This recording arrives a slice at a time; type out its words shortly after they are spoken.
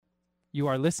You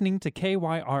are listening to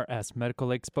KYRS Medical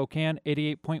Lake Spokane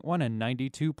 88.1 and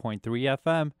 92.3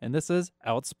 FM, and this is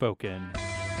Outspoken.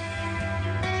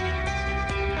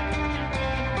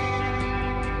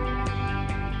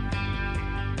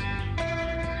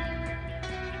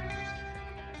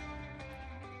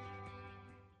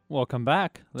 Welcome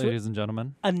back, ladies and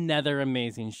gentlemen. Another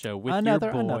amazing show with your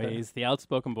boys, the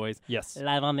Outspoken Boys. Yes.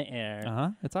 Live on the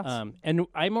air. It's us. And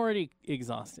I'm already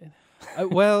exhausted.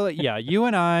 Well, yeah, you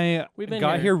and I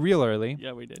got here real early.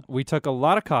 Yeah, we did. We took a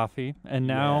lot of coffee, and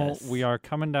now we are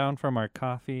coming down from our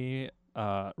coffee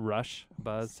rush,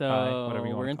 buzz, so high, whatever you want to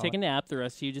call it. we're going to take a nap. The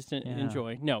rest of you just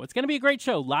enjoy. No, it's going to be a great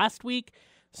show. Last week,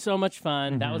 so much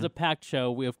fun. That was a packed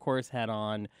show. We, of course, had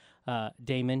on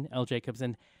Damon L. Jacobs,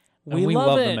 and we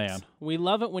love it. The man. We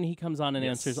love it when he comes on and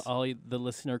answers all the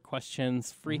listener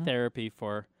questions. Free therapy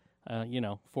for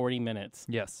 40 minutes.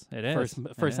 Yes, it is.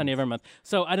 First Sunday of every month.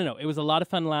 So, I don't know. It was a lot of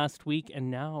fun last week,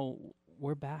 and now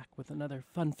we're back with another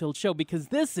fun-filled show because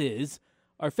this is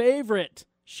our favorite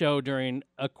show during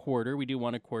a quarter. We do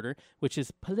one a quarter, which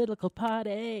is Political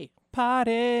Party.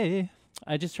 Party.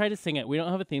 I just tried to sing it. We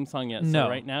don't have a theme song yet, No. so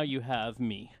right now you have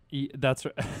me. That's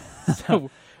right.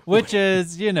 So, which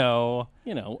is,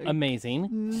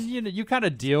 amazing. You kind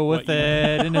of deal with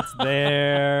it, and it's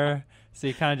there. So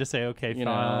you kind of just say, okay,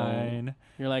 fine.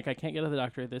 You're like, I can't get to the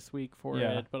doctor this week for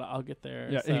it, but I'll get there.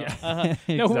 Yeah, so,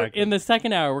 exactly. In the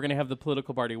second hour, we're going to have the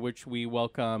Political Party, which we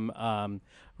welcome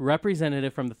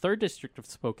representative from the 3rd District of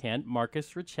Spokane,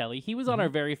 Marcus Riccelli. He was on our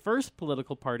very first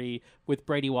Political Party with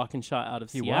Brady Walkinshaw out of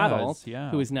Seattle,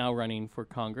 who is now running for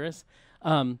Congress.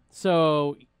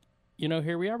 So,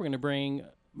 here we are. We're going to bring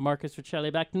Marcus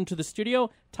Riccelli back into the studio,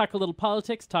 talk a little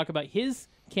politics, talk about his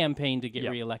campaign to get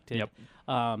reelected. Yep.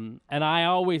 And I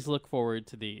always look forward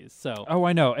to these. So, oh,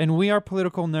 I know. And we are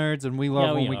political nerds, and we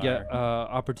love when we are. get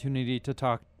opportunity to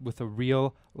talk with a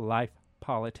real life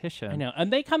politician. I know.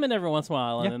 And they come in every once in a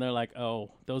while, and then they're like,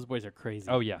 oh, those boys are crazy.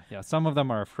 Oh, yeah. Some of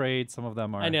them are afraid. Some of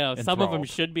them are I know. enthralled. Some of them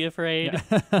should be afraid.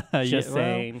 Just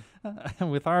saying.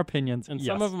 With our opinions, and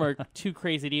some of them are too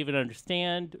crazy to even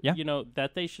understand, Yeah.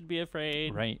 That they should be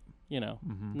afraid. Right.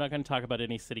 I'm not going to talk about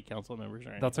any city council members or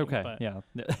anything. That's okay.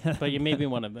 But, but you may be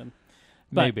one of them.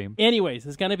 But Maybe. Anyways,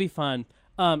 it's going to be fun.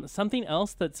 Something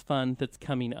else that's fun that's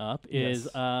coming up is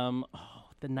the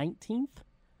 19th.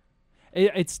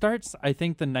 It starts, I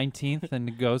think, the 19th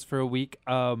and goes for a week.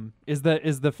 Is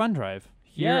the fun drive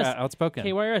here at Outspoken?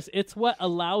 KYRS. It's what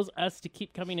allows us to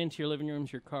keep coming into your living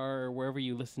rooms, your car, or wherever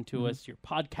you listen to us, your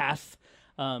podcasts.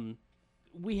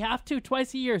 We have to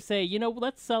twice a year say,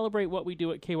 let's celebrate what we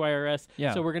do at KYRS.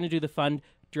 Yeah. So we're going to do the fund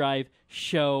drive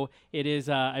show. It is,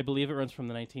 I believe it runs from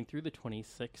the 19th through the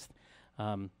 26th.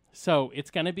 So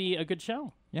it's going to be a good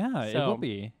show. Yeah, it will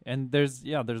be. And there's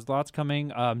lots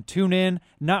coming. Tune in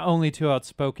not only to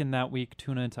Outspoken that week,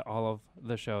 tune into all of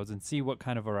the shows and see what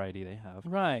kind of variety they have.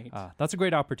 Right. That's a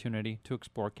great opportunity to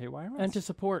explore KYRS. And to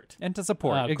support.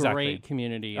 Exactly. Great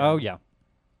community. Oh, yeah.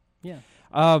 Yeah.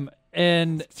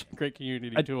 And it's a great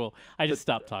community tool. I just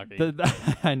stopped talking.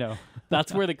 I know.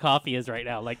 That's where the coffee is right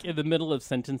now. Like in the middle of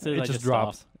sentences, it just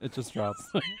drops. It just drops.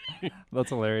 That's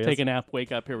hilarious. Take a nap,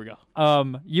 wake up. Here we go.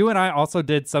 You and I also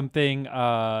did something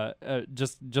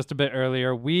just a bit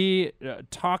earlier. We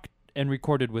talked and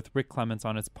recorded with Rick Clements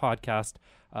on his podcast,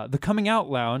 The Coming Out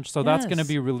Lounge. So that's going to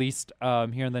be released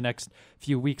here in the next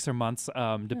few weeks or months,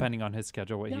 depending on his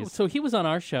schedule. So he was on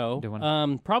our show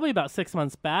probably about 6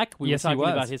 months back. We were talking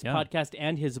about his podcast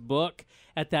and his book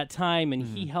at that time, and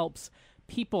he helps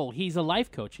people. He's a life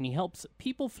coach, and he helps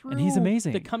people through and he's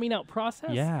amazing. The coming out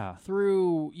process. Yeah.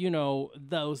 Through,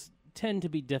 those tend to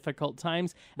be difficult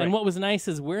times. Right. And what was nice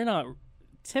is we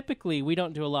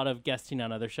don't do a lot of guesting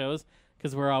on other shows,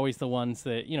 because we're always the ones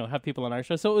that, have people on our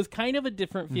show. So it was kind of a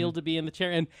different feel to be in the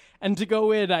chair. And to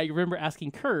go in, I remember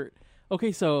asking Kurt,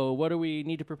 okay, so what do we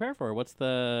need to prepare for? What's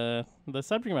the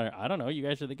subject matter? I don't know. You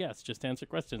guys are the guests. Just answer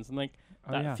questions. And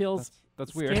that feels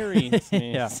that's weird. Scary to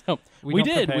me. Yeah. So we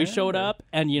did. Prepare, we showed up.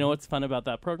 And you know what's fun about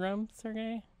that program,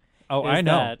 Sergey? Oh, I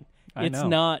know.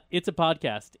 It's a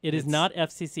podcast. It's not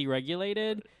FCC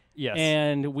regulated. Yes.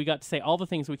 And we got to say all the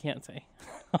things we can't say.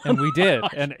 And we did.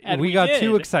 And we got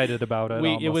too excited about it.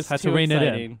 It was had too to rein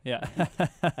exciting. it in.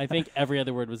 Yeah. I think every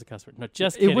other word was a cuss word. No,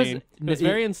 just kidding. It was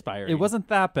very inspiring. It wasn't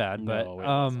that bad, but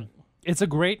it's a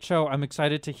great show. I'm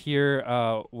excited to hear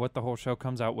what the whole show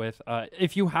comes out with.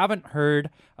 If you haven't heard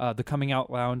The Coming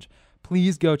Out Lounge,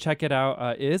 please go check it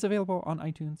out. It is available on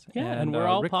iTunes. Yeah, and we're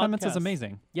all Rick podcasts. Clements is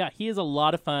amazing. Yeah, he is a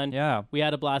lot of fun. Yeah. We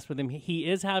had a blast with him. He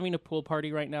is having a pool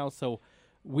party right now, so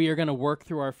We are going to work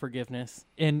through our forgiveness.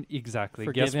 And exactly.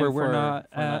 Forgive Guess him where we're for- not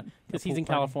for at? because the he's pool in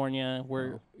party? California,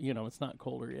 where it's not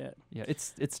colder yet. Yeah,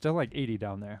 it's still like 80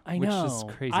 down there. I which know. is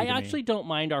crazy. I to me. actually don't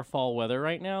mind our fall weather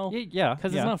right now. Yeah,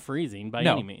 because yeah. it's not freezing by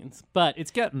No. any means, but It's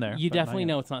getting there. you but not definitely yet.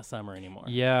 know it's not summer anymore.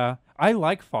 Yeah, I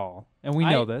like fall, and we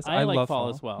know this. I like love fall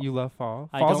as well. You love fall.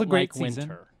 I Fall's don't a great like season.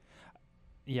 winter.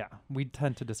 Yeah, we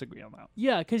tend to disagree on that.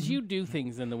 Yeah, because you do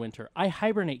things in the winter. I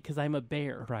hibernate because I'm a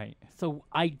bear, Right, so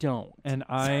I don't. and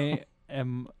I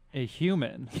am a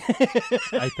human.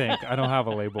 I think I don't have a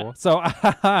label, so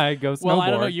I go snowboard. Well, I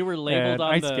don't know. You were labeled and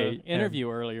on ice the skate interview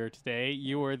earlier today.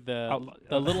 You were the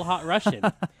Oh, little hot Russian,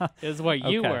 is what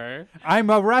you Okay. were. I'm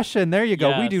a Russian. There you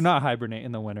go. We do Yes. not hibernate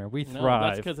in the winter. We No, thrive.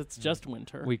 that's because it's just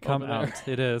winter. we come over there. out.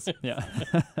 It is.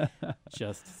 Yeah.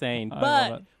 Just saying. I love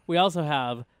But it. we also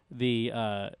have the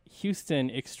Houston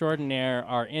extraordinaire,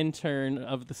 our intern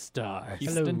of the star.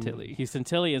 Houston Tilly. Houston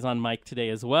Tilly is on mic today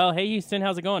as well. Hey, Houston,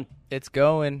 how's it going? It's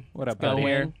going. What up, Going.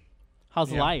 buddy? How's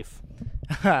Yeah. life?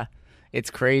 It's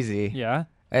crazy. Yeah.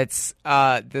 It's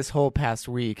this whole past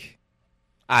week,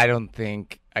 I don't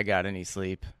think I got any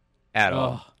sleep at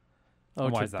all. Oh,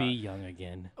 Why to is that? be young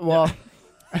again. Well,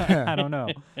 I don't know.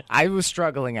 I was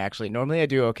struggling actually. Normally I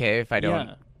do okay if I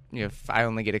don't Yeah. if I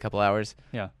only get a couple hours.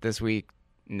 Yeah. This week,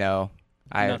 no.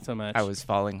 Not so much. I was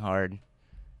falling hard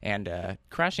and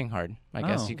crashing hard, I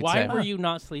guess Oh. you could Why say. were you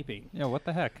not sleeping? Yeah. What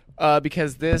the heck?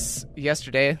 Because this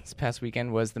past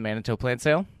weekend was the Manitou plant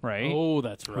sale. Right. Oh,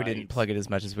 that's right. We didn't plug it as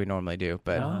much as we normally do,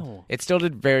 but No. it still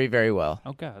did very, very well.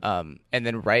 Oh God. And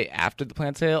then right after the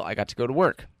plant sale, I got to go to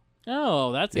work.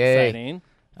 Oh, that's Yay. exciting.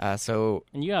 So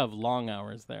And you have long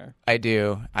hours there. I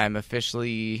do. I'm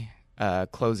officially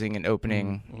closing and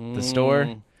opening the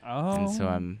store, oh. and so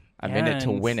I'm in it to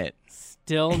And win it.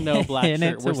 Still no black In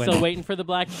it shirt. to We're win still it. waiting for the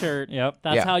black shirt. Yep.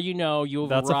 That's Yeah. how you know you've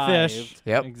That's arrived. a fish.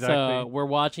 Yep. Exactly. So we're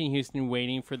watching Houston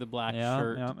waiting for the black Yeah,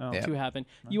 shirt yeah. to happen.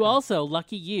 You also,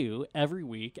 lucky you, every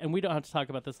week, and we don't have to talk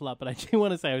about this a lot, but I do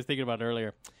want to say, I was thinking about it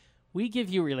earlier, we give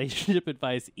you relationship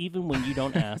advice even when you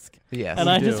don't ask. Yes, And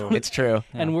I do. just it's true.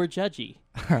 and we're judgy.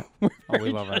 Oh,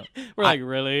 we love it. We're like,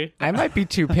 really? I might be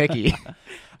too picky.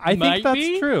 I Might think that's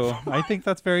be. true. I think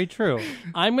that's very true.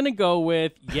 I'm going to go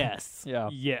with yes. Yeah.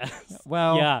 Yes.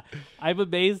 Well, yeah. I'm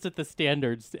amazed at the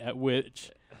standards at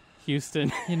which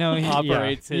Houston You know,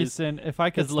 operates his Houston, if I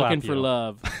could is looking slap for you,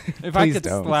 love. if I Please could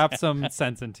don't. slap some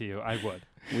sense into you, I would.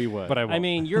 We would. But I won't.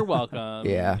 mean, you're welcome.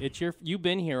 Yeah. It's you've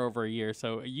been here over a year,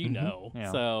 so you know.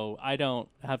 Yeah. So I don't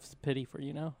have pity for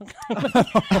you now.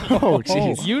 Oh,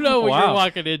 jeez. You know what Wow. you're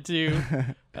walking into.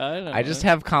 I don't know. I just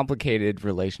have complicated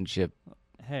relationship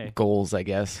Hey, goals, I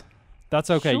guess. that's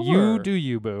okay. Sure. You do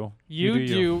you, boo. you you.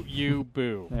 do you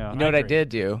boo. Yeah. You know what I agree. did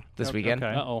do this Okay. weekend?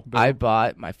 Okay. Uh-oh. Boo. I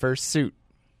bought my first suit.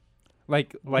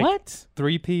 like What?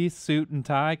 3-piece suit and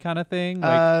tie kind of thing.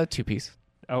 Like Two-piece.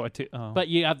 oh, oh. But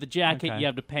you have the jacket, Okay. you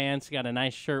have the pants, you got a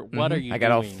nice shirt. What are you I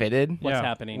got all doing? fitted. What's Yeah.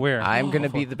 happening? Where? I'm going to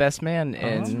be the best man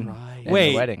in, right. in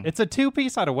Wait, the wedding. it's a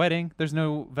 2-piece at a wedding. There's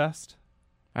no vest.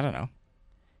 I don't know.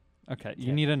 Okay,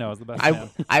 you need to know as the best man.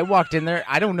 I walked in there.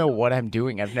 I don't know what I'm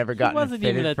doing. I've never gotten wasn't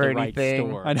fitted even at for the right anything.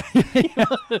 store. I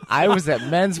know. I was at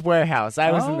Men's Warehouse.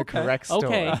 I was Oh, in the okay. correct store.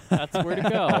 Okay, that's where to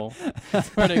go. That's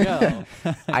where to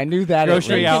go. I knew that. at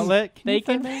Grocery least. outlet. They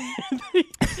can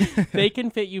they can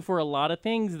fit you for a lot of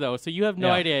things though, so you have no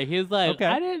Yeah. idea. He's like, Okay.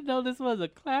 I didn't know this was a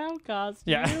clown costume.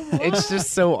 Yeah. It's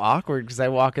just so awkward because I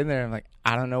walk in there. I'm like,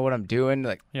 I don't know what I'm doing.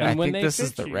 Like, Yeah. I And when think they this is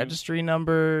fit the you- registry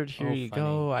number. Here Oh, you funny.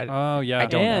 go. Oh yeah. I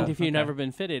don't and know. if you've Okay. never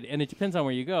been fitted, and it depends on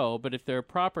where you go, but if they're a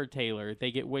proper tailor,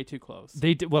 they get way too close.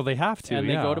 They do, well, they have to. and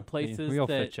yeah. they go to places We'll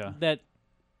that fit ya. that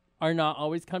are not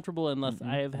always comfortable unless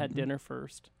I have had dinner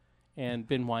first and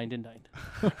been wined and dined.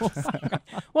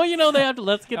 Well, you know they have to.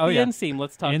 Let's get Oh, the yeah. inseam.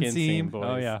 Let's talk inseam, Inseam. boys.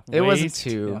 Oh yeah. It wasn't Waist.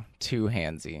 too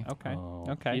handsy. Okay. Oh,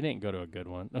 Okay. You didn't go to a good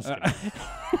one. I'm just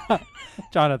kidding.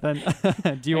 Jonathan,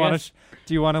 do you I want guess- to?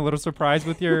 Do you want a little surprise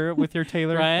with your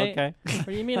tailor? Right? Okay. What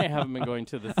do you mean I haven't been going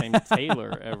to the same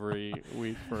tailor every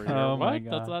week for a year? Oh, what? my That's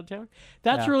God. not a tailor?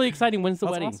 That's Yeah. really exciting. When's the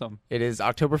That's wedding? awesome. It is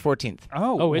October 14th.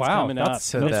 Oh, It's wow. coming up. That's,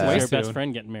 So that's the- way Your best soon.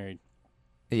 friend getting married.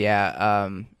 Yeah.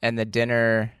 And the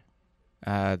dinner.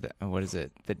 What is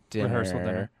it? The dinner. Rehearsal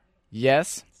dinner.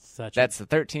 Yes, Such that's the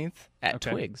 13th at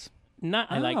Okay. Twigs.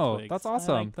 I like Oh, Twigs. that's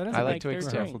awesome. That is I a like big Twigs,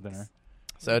 too. rehearsal dinner.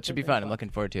 So it should be fun. I'm looking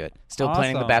forward to it. Still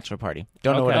planning the Awesome. bachelor party.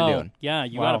 Don't know what Okay. I'm Oh, doing. yeah,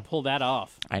 you Wow. got to pull that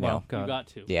off. I know. Well, God. You got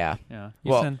to. Yeah. Yeah.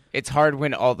 Well, Houston, it's hard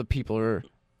when all the people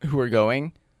who are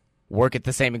going work at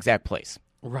the same exact place.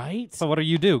 Right? so what do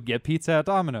you do? Get pizza at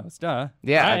Domino's? Duh.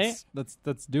 Yeah, Right. Let's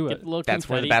do Get it. the little that's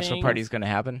where the confetti bachelor things. party is going to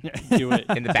happen. Do it.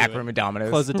 In the back Do room of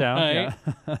Domino's. Close it down. Right.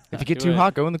 Yeah. If you get Do too it.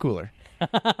 hot, go in the cooler.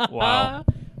 Wow.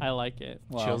 I like it.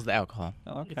 Wow. Chills the alcohol.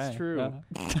 Okay. It's true.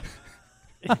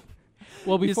 Yeah.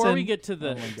 Well, before we said- get to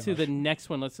the Oh my next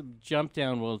one, let's jump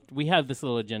down. We have this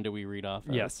little agenda we read off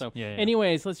of. Yes. So, Yeah.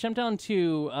 anyways, let's jump down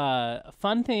to a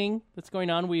fun thing that's going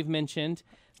on. We've mentioned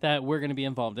that we're going to be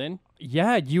involved in.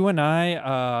 Yeah, you and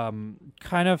I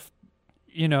kind of,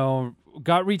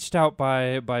 got reached out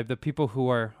by the people who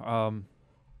are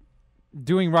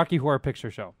doing Rocky Horror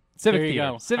Picture Show. Civic There you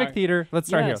Theater. go. Civic Our- Theater. Let's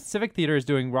start here. Yes. Civic Theater is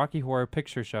doing Rocky Horror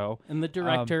Picture Show. And the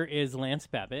director is Lance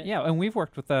Babbitt. Yeah, and we've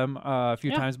worked with them a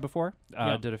few Yeah. times before.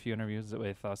 Yeah. Did a few interviews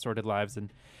with Sorted Lives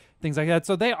and things like that.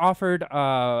 So they offered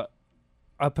a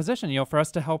position, for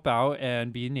us to help out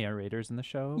and be narrators in the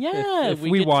show. Yeah, if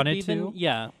we we get wanted be to.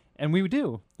 yeah. And we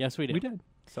do. Yes, we do. We did.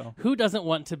 So Who doesn't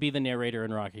want to be the narrator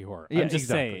in Rocky Horror? Yeah, I'm just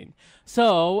exactly. saying.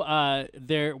 So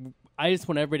I just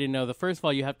want everybody to know that first of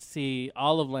all, you have to see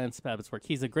all of Lance Babbitt's work.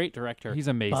 He's a great director. He's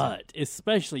amazing. But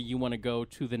especially you want to go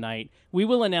to the night. We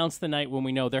will announce the night when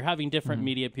we know. They're having different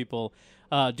media people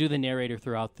do the narrator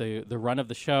throughout the run of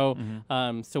the show.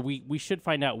 So we should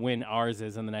find out when ours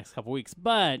is in the next couple weeks.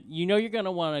 But you're going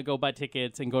to want to go buy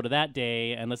tickets and go to that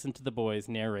day and listen to the boys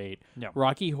narrate Yeah.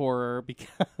 Rocky Horror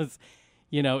because...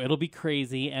 it'll be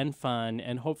crazy and fun,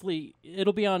 and hopefully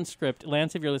it'll be on script.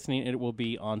 Lance, if you're listening, it will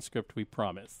be on script, we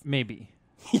promise. maybe.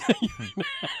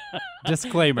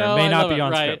 Disclaimer, No, may I not love be it.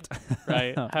 on right, script.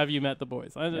 right. Have you met the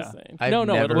boys? I'm just saying. I've no,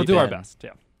 never We'll do our been. best.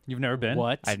 Yeah. You've never been?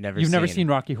 What? I've never You've seen never seen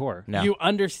Rocky Horror? No. You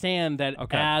understand that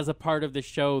Okay. as a part of the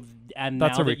show, and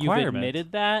That's now a that you've requirement.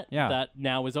 admitted that, Yeah. that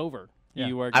now is over. Yeah.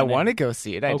 You are. I gonna- want to go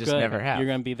see it. I Oh, just good. never have. You're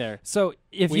going to be there. So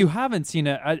if We- you haven't seen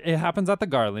it, it happens at the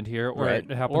Garland here, or Right.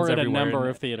 it happens Or at a everywhere number in-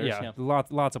 of theaters, Yeah, yeah.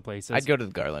 lots of places. I'd go to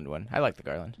the Garland one. I like the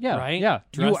Garland. Yeah, Right? Yeah,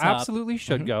 Dress you up. absolutely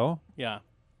should go. Yeah.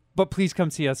 But please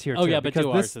come see us here Oh, too. yeah, but because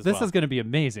do this ours as this well. is going to be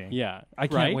amazing. Yeah. I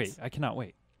can't right? wait. I cannot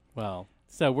wait. Well,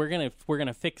 so we're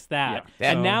gonna fix that, Yeah.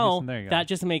 and So, now there you go. that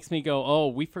just makes me go, oh,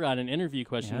 we forgot an interview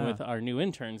question Yeah. with our new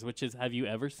interns, which is, have you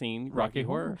ever seen Rocky Rocky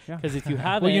Horror? Horror, yeah. Because if you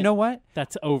haven't, Well, you know what?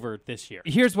 that's over this year.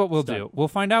 Here's what we'll Done. do. We'll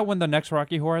find out when the next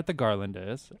Rocky Horror at the Garland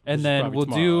is, and is then probably we'll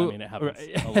tomorrow. do. I mean, it happens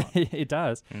a lot. It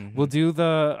does. We'll do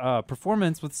the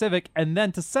performance with Civic, and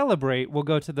then to celebrate, we'll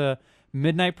go to the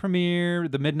midnight premiere,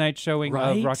 the midnight showing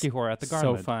Right? of Rocky Horror at the So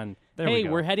Garland. fun. There we Hey,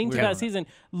 go. we're heading to We're that doing it. season.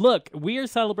 Look, we are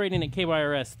celebrating at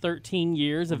KYRS 13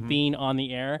 years of being on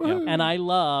the air, and I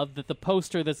love that the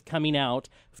poster that's coming out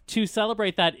to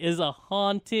celebrate that is a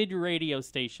haunted radio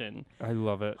station. I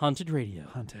love it. Haunted radio.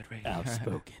 Haunted radio.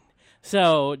 Outspoken.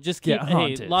 So just keep, Get hey,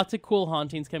 haunted. lots of cool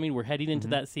hauntings coming. We're heading into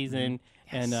that season,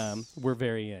 and we're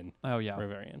very in. Oh yeah. We're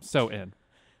very in. So in.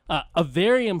 A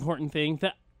very important thing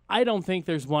that I don't think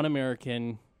there's one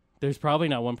American, there's probably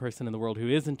not one person in the world who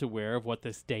isn't aware of what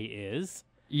this day is.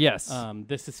 Yes.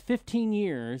 This is 15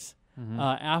 years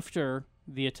after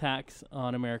the attacks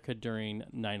on America during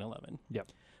 9/11.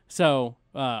 Yep. So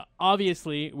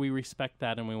obviously we respect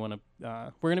that, and we want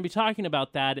to. We're going to be talking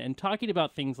about that and talking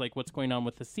about things like what's going on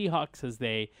with the Seahawks as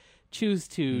they choose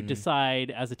to decide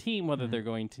as a team whether they're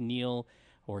going to kneel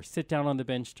or sit down on the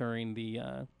bench during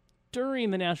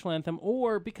the national anthem,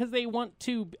 or because they want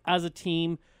to, as a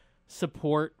team,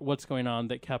 support what's going on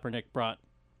that Kaepernick brought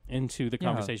into the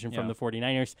conversation from yeah. the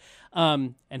 49ers.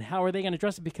 And how are they going to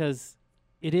address it? Because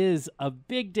it is a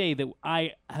big day that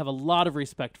I have a lot of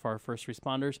respect for our first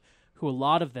responders, who a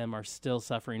lot of them are still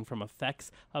suffering from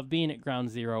effects of being at ground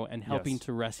zero and helping Yes.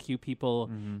 to rescue people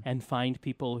and find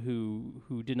people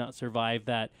who did not survive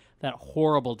that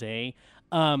horrible day.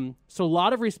 So a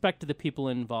lot of respect to the people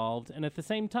involved. And at the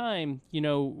same time,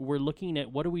 we're looking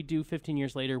at what do we do 15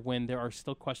 years later when there are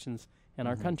still questions in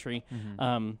our country,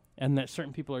 and that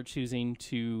certain people are choosing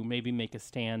to maybe make a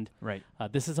stand. Right.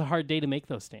 This is a hard day to make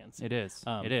those stands. It is.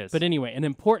 It is. But anyway, an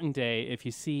important day. If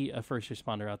you see a first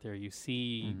responder out there, you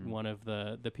see one of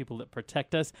the people that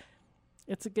protect us,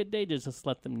 it's a good day to just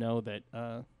let them know that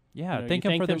yeah. you Thank thank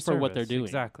them for them their for what they're service. doing.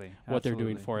 Exactly. what they're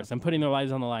doing Absolutely. for us and putting their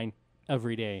lives on the line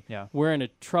every day. Yeah. We're in a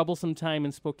troublesome time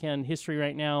in Spokane history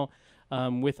right now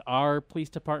with our police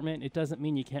department. It doesn't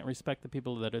mean you can't respect the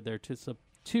people that are there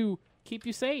to keep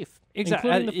you safe,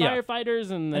 including the yeah.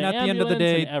 firefighters and the And at the end of the ambulance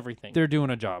day, and everything. They're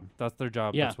doing a job. That's their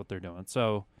job. Yeah. That's what they're doing.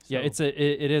 So yeah, So-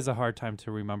 it is a hard time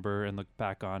to remember and look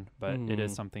back on, but it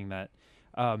is something that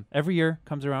every year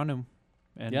comes around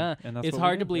and yeah, and that's it's what we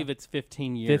hard to do. believe it's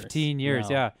 15 years. 15 years,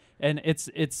 now. yeah. And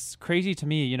it's crazy to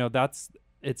me,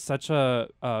 it's such a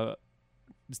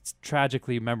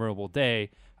tragically memorable day.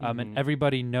 And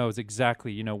everybody knows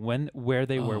exactly, where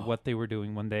they were, what they were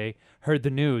doing when they heard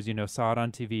the news, saw it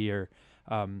on TV or,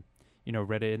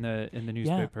 read it in the Yeah,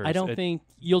 newspapers. I don't think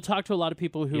you'll talk to a lot of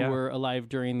people who Yeah. were alive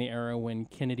during the era when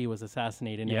Kennedy was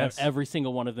assassinated. And Yes. every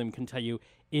single one of them can tell you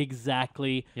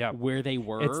exactly Yeah. where they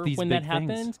were It's these when big that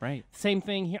things, happened. right? Same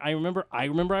thing here. I remember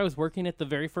I was working at the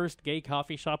very first gay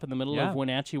coffee shop in the middle Yeah. of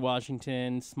Wenatchee,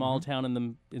 Washington, small town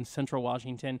in central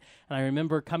Washington. And I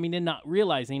remember coming in not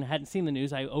realizing, I hadn't seen the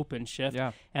news. I opened shift,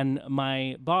 Yeah. and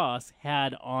my boss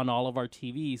had on all of our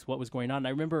TVs what was going on. And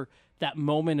I remember that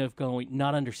moment of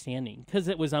not understanding, because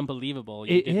it was unbelievable.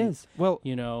 It is. Well,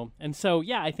 And so,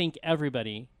 yeah, I think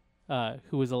everybody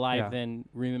who was alive Yeah. then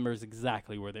remembers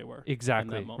exactly where they were. in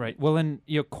exactly. that moment. Right. Well, and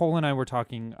Cole and I were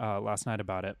talking last night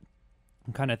about it.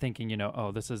 I'm kind of thinking,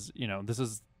 this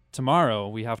is tomorrow.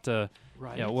 We have to,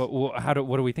 Right.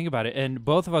 what do we think about it? And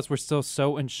both of us were still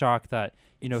so in shock that,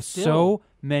 so Still.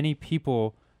 many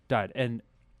people died. And,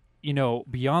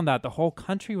 beyond that, the whole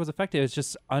country was affected. It's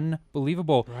just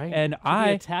unbelievable. Right. And To be I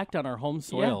attacked on our home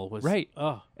soil was right.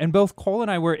 Oh, And both Cole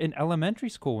and I were in elementary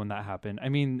school when that happened. I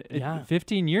mean, Yeah.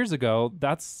 15 years ago,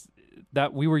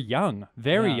 that we were young,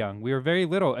 very Yeah. young. We were very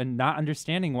little and not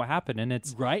understanding what happened. And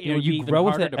it's Right. It you would be you even grow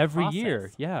with harder it to every process.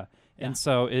 year. Yeah. Yeah. And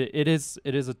so it is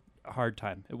a hard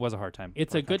time. It was a hard time.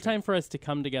 it's for a our good country. time for us to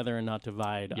come together and not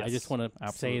divide. I Yes, just want to say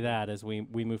absolutely. that as we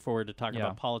move forward to talk Yeah.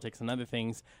 about politics and other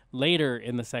things later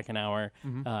in the second hour.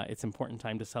 Mm-hmm. It's important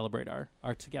time to celebrate our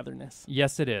togetherness.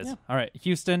 Yes, it is. Yeah. All right,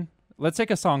 Houston, let's take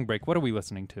a song break. What are we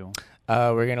listening to?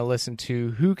 We're going to listen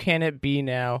to Who Can It Be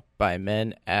Now by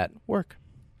Men at Work.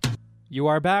 You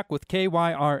are back with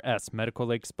KYRS, Medical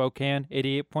Lake Spokane,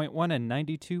 88.1 and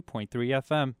 92.3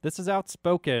 FM. This is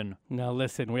Outspoken. Now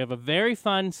listen, we have a very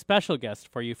fun special guest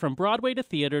for you. From Broadway to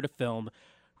theater to film,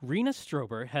 Rena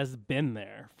Strober has been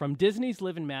there. From Disney's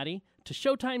Liv and Maddie to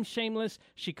Showtime's Shameless,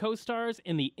 she co-stars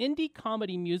in the indie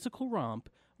comedy musical romp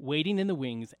Waiting in the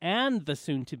Wings and the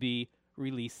soon-to-be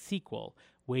released sequel,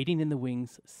 Waiting in the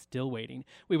Wings, Still Waiting.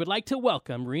 We would like to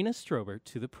welcome Rena Strober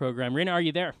to the program. Rena, are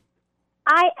you there?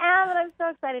 I am, and I'm so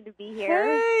excited to be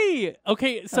here. Hey!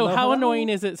 Okay, so Hello, how hello. annoying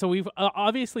is it? So we've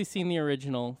obviously seen the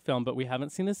original film, but we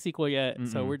haven't seen the sequel yet,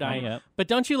 so we're dying. yet. But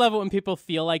don't you love it when people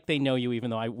feel like they know you,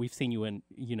 even though we've seen you in,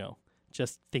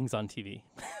 just things on TV?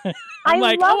 I'm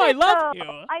like, love I it, love though. you.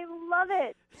 I love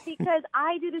it because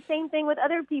I do the same thing with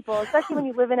other people, especially when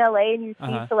you live in LA and you see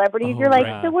Uh-huh. celebrities. Oh, You're like,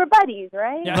 right. so we're buddies,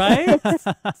 right?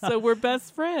 Right? So we're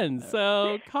best friends.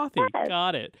 So coffee. Yes.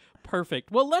 Got it.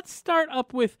 Perfect. Well, let's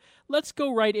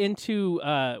go right into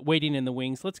Waiting in the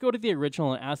Wings. Let's go to the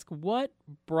original and ask what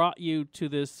brought you to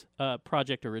this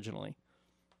project originally?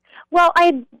 Well,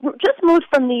 I just moved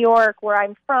from New York, where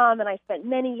I'm from, and I spent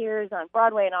many years on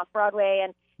Broadway and off Broadway,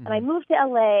 and I moved to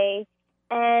LA,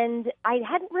 and I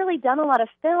hadn't really done a lot of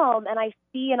film, and I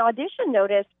see an audition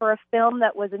notice for a film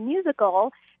that was a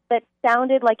musical that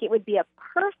sounded like it would be a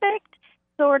perfect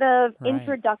sort of Right.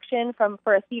 introduction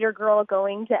for a theater girl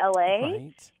going to LA.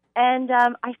 Right. And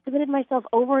I submitted myself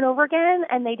over and over again,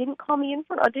 and they didn't call me in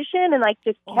for an audition, and I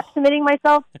just kept submitting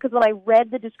myself because when I read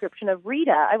the description of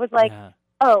Rita, I was like, Yeah.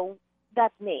 oh,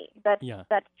 that's me. That's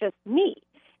just me.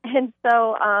 And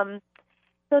so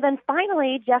then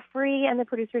finally, Jeffrey and the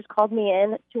producers called me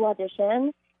in to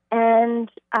audition, and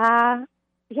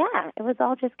it was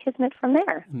all just kismet from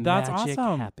there. That's Magic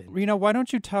awesome. happened. Rena, why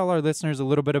don't you tell our listeners a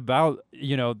little bit about,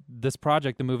 this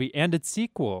project, the movie, and its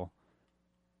sequel?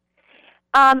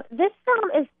 This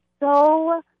film is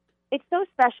so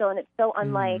special, and it's so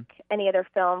unlike any other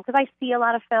film because I see a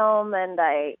lot of film, and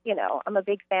I'm a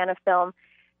big fan of film.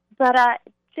 But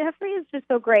Jeffrey is just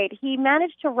so great. He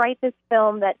managed to write this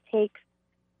film that takes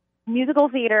musical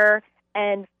theater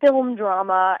and film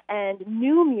drama and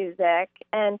new music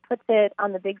and puts it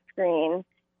on the big screen.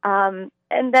 And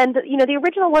then, the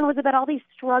original one was about all these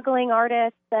struggling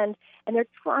artists, and they're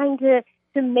trying to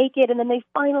make it, and then they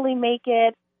finally make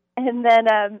it. And then,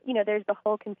 there's the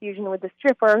whole confusion with the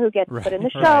stripper who gets put in the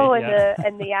show, right,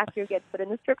 and the actor who gets put in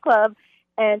the strip club.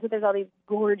 And so there's all these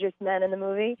gorgeous men in the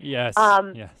movie. Yes.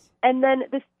 Yes. And then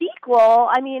the sequel,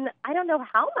 I mean, I don't know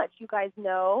how much you guys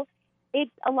know.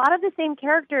 It's a lot of the same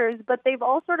characters, but they've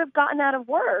all sort of gotten out of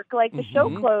work. Like the show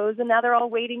closed, and now they're all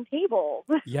waiting tables.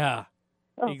 Yeah.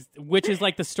 Oh. Which is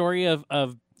like the story of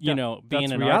being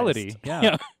that's an reality. artist.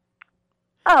 Yeah.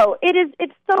 Oh, it is.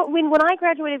 It's so. I mean, when I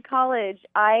graduated college,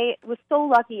 I was so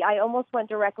lucky. I almost went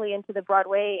directly into the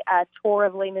Broadway tour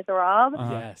of Les Miserables,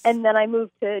 Yes. and then I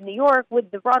moved to New York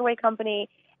with the Broadway company.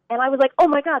 And I was like, "Oh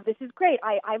my God, this is great!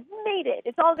 I've made it.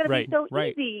 It's all going to be so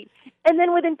easy." And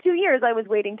then within 2 years, I was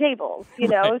waiting tables.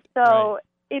 So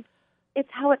it's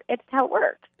how it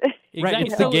works. Right,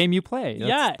 it's So- the game you play.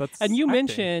 That's and you acting.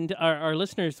 mentioned, our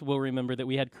listeners will remember that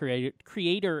we had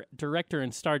creator, director,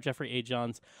 and star Jeffrey A.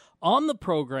 Johns on the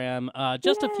program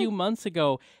just a few months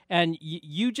ago, and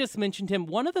you just mentioned him.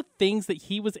 One of the things that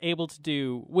he was able to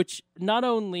do, which not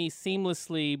only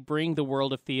seamlessly bring the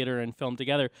world of theater and film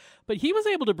together, but he was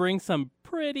able to bring some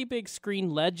pretty big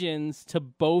screen legends to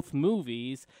both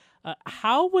movies.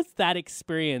 How was that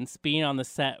experience being on the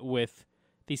set with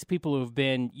these people who've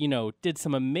been, did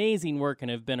some amazing work and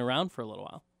have been around for a little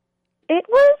while? It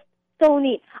was so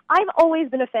neat. I've always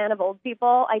been a fan of old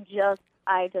people. I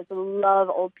just love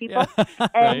old people.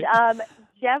 And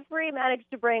Jeffrey managed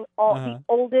to bring all the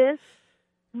oldest,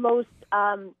 most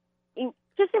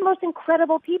just the most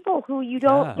incredible people who you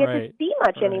don't get to see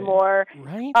much anymore.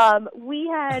 Right. We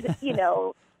had,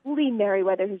 Lee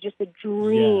Merriweather, who's just a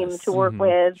dream to work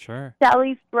with. Sure.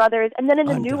 Sally Struthers. And then in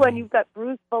the new one, you've got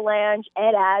Bruce Valanche,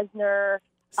 Ed Asner.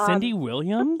 Cindy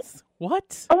Williams?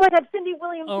 What? Oh, my God, Cindy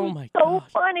Williams. Oh, who's my so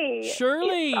gosh. funny.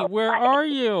 Shirley, So where funny. are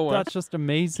you? That's just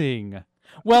amazing.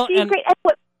 Well, She's great.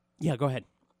 And yeah, go ahead.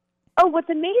 what's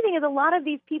amazing is a lot of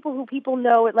these people who people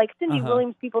know, like Cindy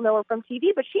Williams, people know her from TV,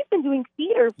 but she's been doing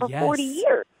theater for 40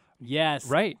 years. Yes.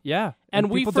 Right, yeah.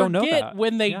 And we people don't know forget that.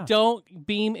 when they Yeah. don't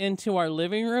beam into our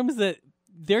living rooms that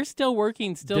they're still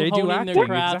working, still They do honing their acting,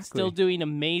 craft, exactly. still doing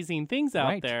amazing things out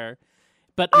Right. there.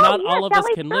 But not all of us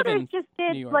Sally can live in Struthers just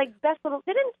did New York. like Best Little.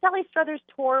 Didn't Sally Struthers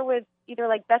tour with either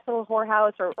like Best Little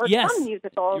Whorehouse or Yes. some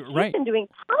musicals? You're right. She's been doing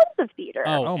tons of theater.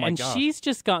 Oh, my and gosh. she's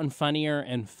just gotten funnier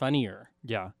and funnier.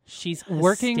 Yeah. She's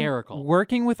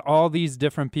Working with all these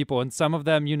different people, and some of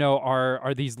them,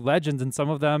 are these legends, and some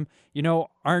of them,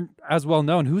 aren't as well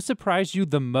known. Who surprised you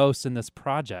the most in this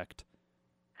project?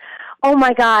 Oh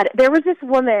my God, there was this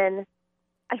woman.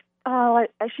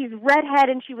 She's redhead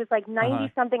and she was like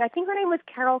 90 something. I think her name was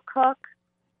Carol Cook.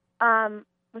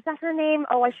 Was that her name?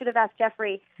 Oh, I should have asked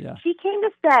Jeffrey. Yeah. She came to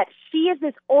set. She is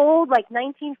this old, like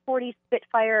 1940s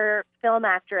Spitfire film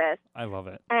actress. I love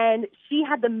it. And she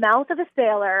had the mouth of a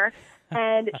sailor,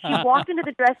 and she walked into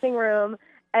the dressing room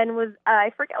and was,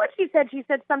 I forget what she said. She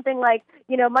said something like,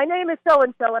 my name is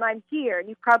so-and-so, and I'm here, and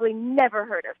you've probably never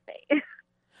heard of me.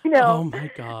 Oh,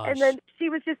 my gosh. And then she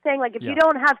was just saying, like, if you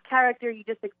don't have character, you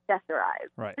just accessorize.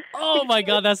 Right. Oh, my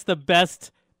God, that's the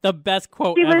best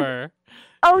quote She was- ever.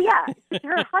 Oh, yeah.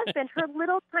 Her husband, her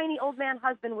little tiny old man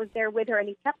husband was there with her, and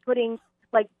he kept putting,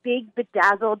 like, big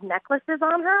bedazzled necklaces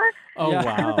on her. Oh, Yeah.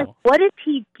 I was like, wow. what is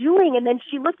he doing? And then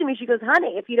she looked at me. She goes,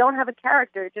 honey, if you don't have a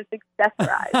character, just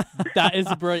accessorize. That is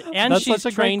brilliant. And That's she's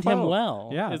such a great trained him quote. well.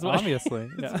 Yeah, is what, obviously.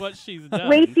 is Yeah. what she's done.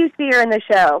 Wait till you see her in the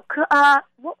show.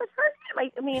 What was her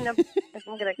name? I mean, I'm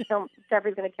going to kill.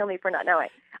 Jeffrey's going to kill me for not knowing.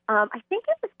 I think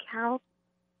it was Carol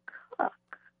Cook.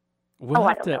 We'll I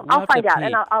have don't to, know. we'll I'll have to find out, and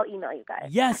peek. I'll email you guys.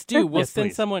 Yes, do. We'll Yes, send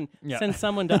please. someone Yeah. send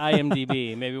someone to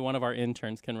IMDb. Maybe one of our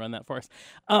interns can run that for us.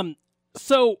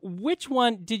 So which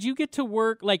one did you get to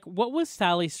work? Like, what was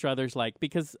Sally Struthers like?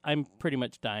 Because I'm pretty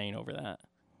much dying over that.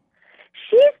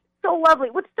 She's so lovely.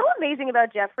 What's so amazing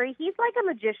about Jeffrey, he's like a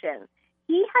magician.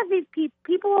 He has these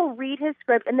people will read his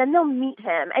script, and then they'll meet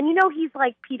him. And he's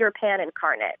like Peter Pan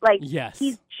incarnate. Like, Yes.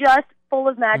 he's just full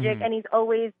of magic, and he's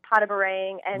always pas de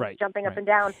bourrée and Right, jumping up right. and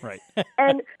down. Right.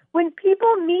 And when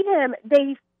people meet him,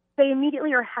 they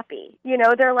immediately are happy.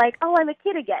 They're like, oh, I'm a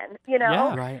kid again,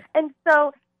 Yeah. Right. And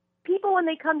so people, when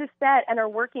they come to set and are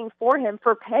working for him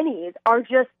for pennies, are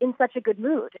just in such a good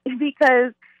mood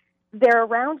because they're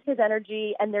around his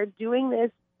energy and they're doing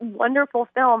this wonderful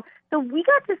film. So we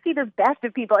got to see the best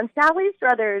of people. And Sally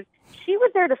Struthers, she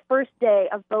was there the first day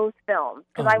of both films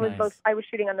because Oh, I was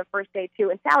shooting on the first day too.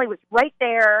 And Sally was right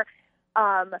there.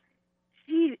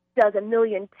 She does a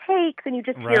million takes, and you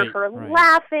just hear Right, her right.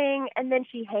 laughing, and then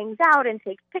she hangs out and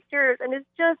takes pictures, and it's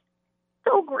just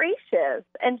so gracious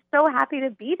and so happy to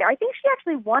be there. I think she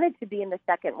actually wanted to be in the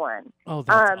second one. Oh,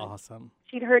 that's Um, awesome.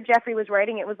 She'd heard Jeffrey was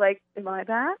writing it, was like, am I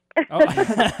back? Oh,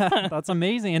 that's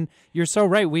amazing. And you're so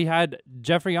right. We had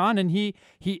Jeffrey on, and he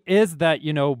is that,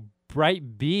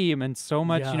 bright beam and so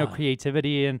much, Yeah.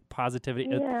 creativity and positivity.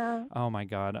 Yeah. Oh my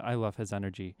God, I love his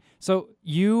energy. So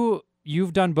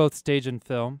you've done both stage and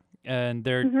film, and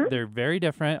they're very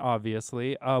different,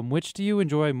 obviously. Which do you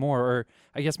enjoy more, or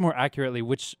I guess more accurately,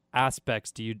 which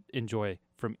aspects do you enjoy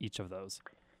from each of those?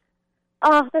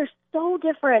 Oh, they're so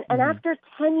different. And after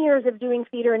 10 years of doing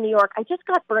theater in New York, I just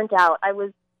got burnt out. I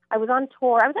was on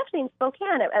tour. I was actually in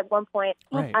Spokane at one point.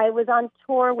 Right. I was on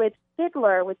tour with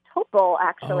Fiddler, with Topol,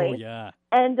 actually. Oh, yeah.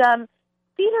 And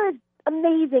theater is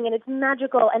amazing, and it's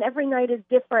magical, and every night is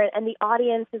different, and the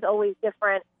audience is always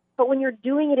different. But when you're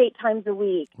doing it 8 times a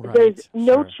week, Right, there's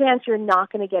no sure. chance you're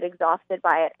not going to get exhausted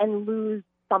by it and lose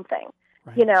something.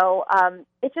 Right.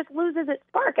 It just loses its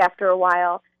spark after a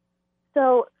while.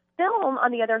 So film,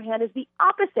 on the other hand, is the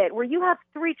opposite, where you have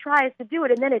 3 tries to do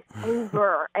it, and then it's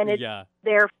over, and it's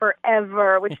there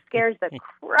forever, which scares the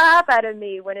crap out of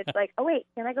me when it's like, oh, wait,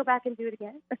 can I go back and do it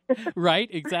again? Right,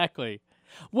 exactly.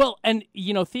 Well, and,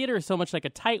 theater is so much like a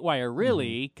tight wire,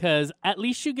 really, because at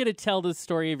least you get to tell the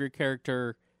story of your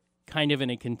character kind of in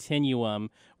a continuum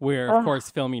where, of course,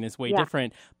 filming is way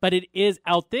different. But it is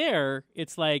out there.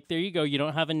 It's like, there you go. You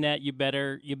don't have a net. You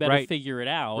better figure it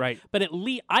out. Right. But at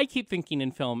least I keep thinking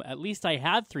in film, at least I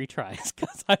had 3 tries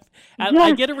because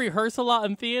I get to rehearse a lot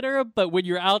in theater. But when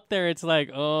you're out there, it's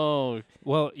like, oh.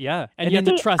 Well, yeah. And you have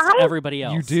to trust everybody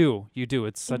else. You do.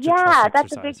 It's such a trust exercise. Yeah,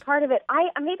 that's a big part of it.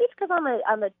 Maybe it's because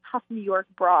I'm a tough New York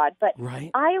broad, but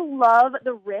I love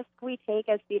the risk we take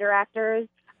as theater actors.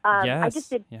 I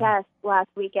just did Chess last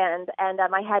weekend, and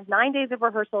I had 9 days of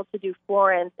rehearsal to do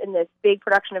Florence in this big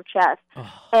production of Chess.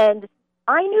 And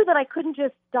I knew that I couldn't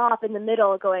just stop in the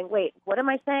middle going, wait, what am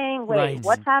I saying? Wait,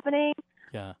 what's happening?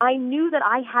 Yeah. I knew that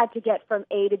I had to get from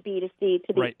A to B to C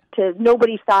to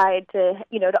Nobody's Side to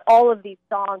all of these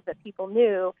songs that people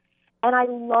knew. And I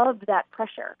loved that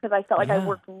pressure because I felt like I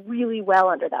worked really well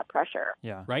under that pressure.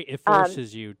 Yeah. Right? It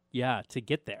forces you, to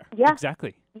get there. Yeah.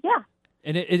 Exactly. Yeah.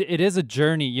 And it is a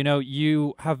journey.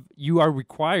 You are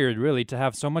required really to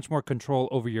have so much more control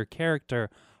over your character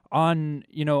on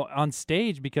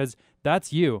stage because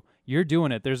that's you. You're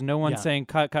doing it. There's no one saying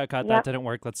cut. That didn't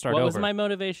work. Let's start over. What was my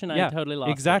motivation? I totally lost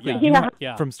exactly.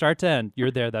 it. From start to end, you're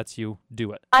there. That's you.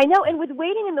 Do it. I know. And with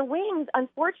Waiting in the Wings,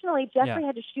 unfortunately, Jeffrey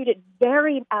had to shoot it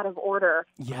very out of order.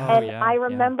 Yeah. And I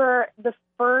remember the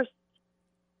first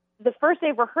day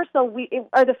of rehearsal,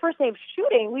 the first day of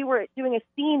shooting, we were doing a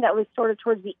scene that was sort of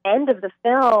towards the end of the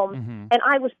film, and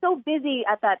I was so busy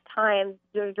at that time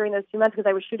during those 2 months because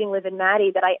I was shooting Liv and Maddie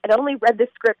that I had only read the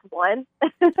script once.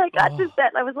 I got to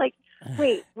set and I was like,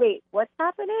 wait, what's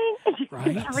happening?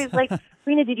 And everybody's like,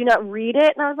 Rena, did you not read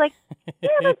it? And I was like, yeah,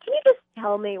 but can you just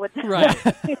tell me what's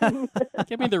happening?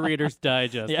 Give me the Reader's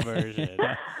Digest version.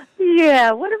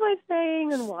 Yeah, what am I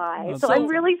saying and why? So I'm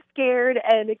really scared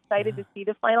and excited to see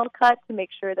the final cut to make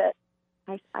sure that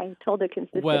I told a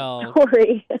consistent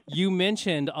story. You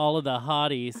mentioned all of the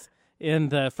hotties. In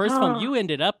the first film, you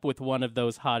ended up with one of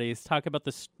those hotties. Talk about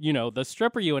the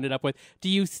stripper you ended up with. Do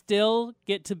you still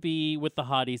get to be with the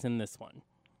hotties in this one?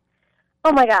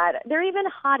 Oh my God, they're even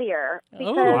hottier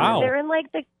because they're in like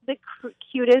the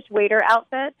cutest waiter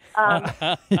outfits.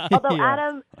 Although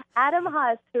Adam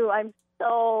Huss, who I'm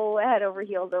so head over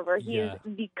heels over, he's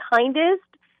the kindest,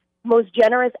 most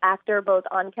generous actor both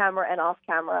on camera and off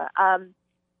camera.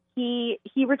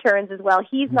 He returns as well.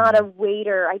 He's not a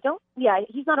waiter.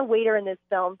 He's not a waiter in this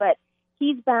film, but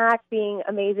he's back being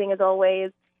amazing as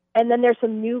always. And then there's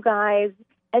some new guys,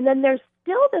 and then there's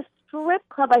still the strip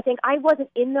club. I think I wasn't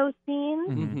in those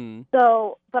scenes,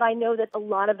 but I know that a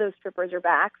lot of those strippers are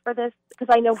back for this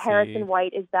because I know Harrison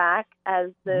White is back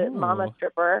as the mama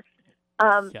stripper.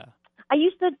 I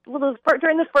used to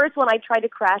during the first one I tried to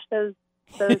crash those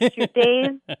shoot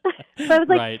days. So I was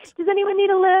like, does anyone need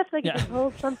a lift? Like, just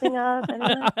hold something up.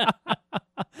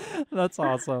 That's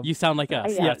awesome. You sound like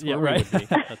us. That's what we would be.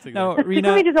 That's exactly. No, Rena,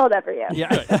 let me just hold that for you.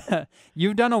 Yeah.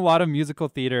 You've done a lot of musical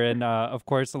theater and, of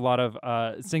course, a lot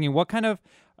of singing. What kind of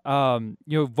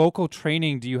vocal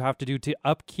training do you have to do to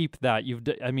upkeep that?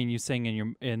 You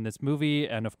sing in this movie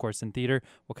and, of course, in theater.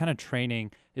 What kind of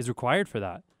training is required for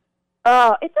that?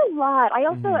 Oh, it's a lot. I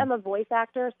also am a voice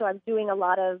actor, so I'm doing a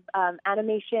lot of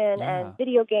animation and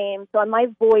video games. So my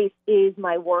voice is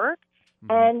my work,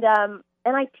 and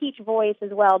I teach voice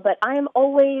as well. But I am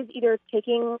always either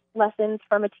taking lessons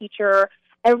from a teacher.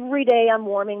 Every day I'm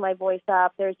warming my voice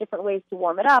up. There's different ways to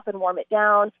warm it up and warm it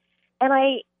down,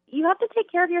 and you have to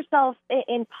take care of yourself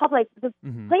in public. The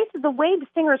way the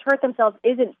singers hurt themselves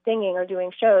isn't singing or doing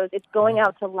shows. It's going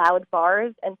out to loud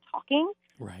bars and talking.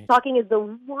 Right. Talking is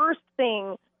the worst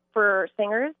thing for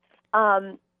singers.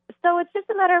 So it's just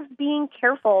a matter of being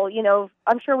careful.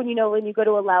 I'm sure when you go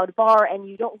to a loud bar and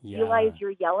you don't realize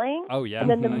you're yelling. Oh, yeah. And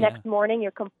then the next morning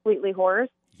you're completely hoarse.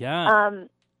 Yeah.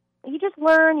 You just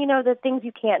learn, the things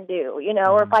you can't do,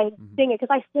 or if I sing it,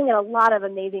 because I sing in a lot of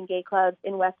amazing gay clubs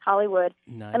in West Hollywood.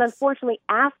 Nice. And unfortunately,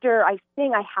 after I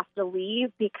sing, I have to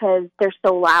leave because they're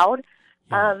so loud.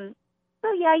 Yeah.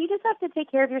 So, you just have to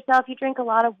take care of yourself. You drink a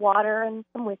lot of water and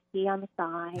some whiskey on the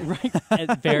side. Right.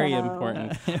 It's very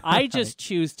important. I just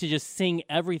choose to just sing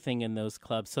everything in those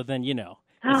clubs. So then,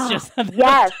 It's just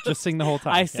Yes. Just sing the whole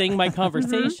time. I Yeah. sing my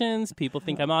conversations. People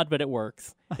think I'm odd, but it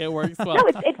works. It works well. No,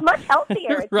 it's much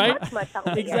healthier. It's Right? much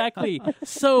healthier. Exactly.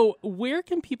 So, where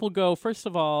can people go, first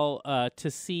of all,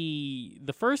 to see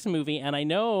the first movie? And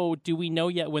do we know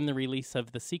yet when the release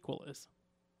of the sequel is?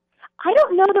 I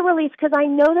don't know the release because I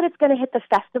know that it's going to hit the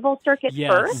festival circuit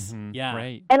Yes. first. Mhm, Yeah.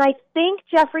 Right. And I think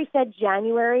Jeffrey said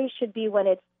January should be when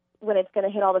it's going to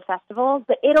hit all the festivals,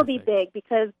 but it'll be big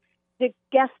because the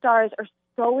guest stars are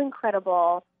so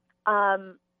incredible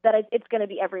that it's going to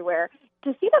be everywhere.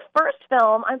 To see the first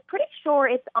film, I'm pretty sure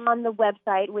it's on the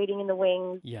website, Waiting in the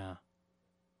Wings, Yeah.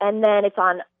 and then it's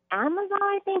on Amazon,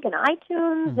 I think, and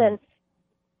iTunes and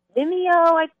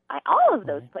Vimeo, all of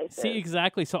those places. See,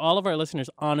 exactly. So all of our listeners,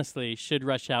 honestly, should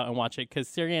rush out and watch it because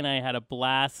Siri and I had a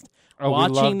blast We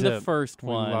watching loved the it. first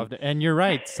We one. loved it. And you're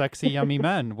right. Sexy, yummy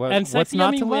men. What, And what's sexy not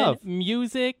yummy to women, love?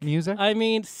 music. Music? I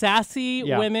mean, sassy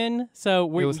Yeah. women. So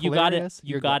It was you got it. hilarious.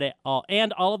 You You're got good. it all,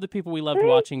 and all of the people we loved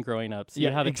watching growing up. So you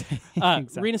have it.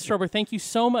 exactly. Rena Strober, thank you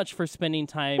so much for spending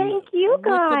time Thank you, with the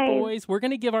guys. boys. We're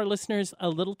going to give our listeners a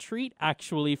little treat,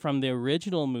 actually, from the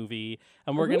original movie,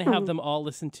 and we're going to have them all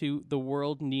listen to "The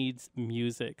World Needs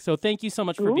Music." So thank you so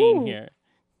much for being Ooh. here.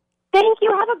 Thank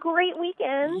you. Have a great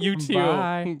weekend. You too.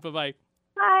 Bye. Bye-bye.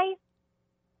 Bye.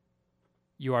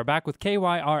 You are back with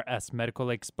KYRS Medical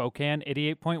Lake Spokane,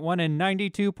 88.1 and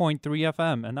 92.3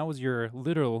 FM. And that was your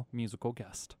literal musical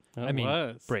guest. It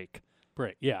was. break.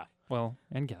 Break. Yeah. Well,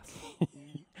 and guest.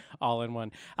 All in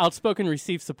one. Outspoken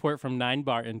received support from 9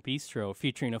 Bar and Bistro,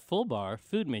 featuring a full bar,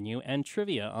 food menu, and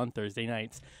trivia on Thursday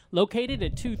nights. Located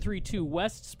at 232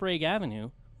 West Sprague Avenue.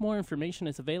 More information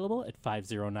is available at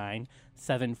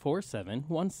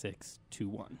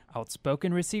 509-747-1621.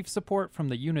 Outspoken received support from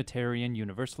the Unitarian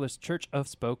Universalist Church of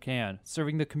Spokane,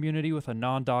 serving the community with a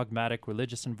non-dogmatic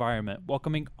religious environment,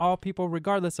 welcoming all people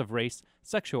regardless of race,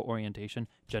 sexual orientation,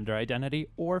 gender identity,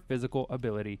 or physical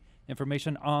ability.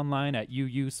 Information online at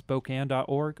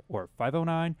uuspokane.org or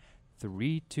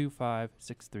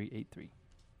 509-325-6383.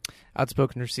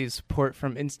 Outspoken receives support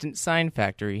from Instant Sign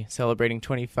Factory, celebrating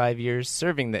 25 years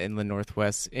serving the Inland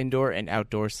Northwest's indoor and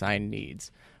outdoor sign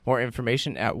needs. More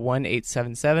information at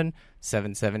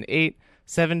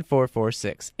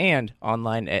 1-877-778-7446 and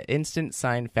online at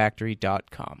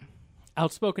instantsignfactory.com.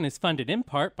 Outspoken is funded in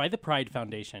part by the Pride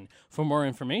Foundation. For more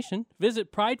information,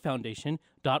 visit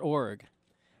pridefoundation.org.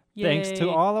 Thanks to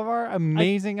Yay. all of our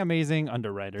amazing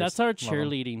underwriters. That's our Love 'em.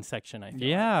 cheerleading section, I feel.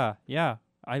 Yeah.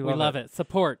 I We love it.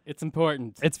 Support. It's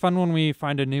important. It's fun when we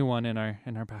find a new one in our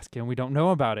basket and we don't know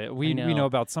about it. We know. know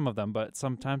about some of them, but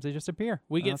sometimes they just appear.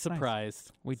 We get That's nice.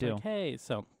 surprised. We It's do. like, hey,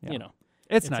 so, Yeah. it's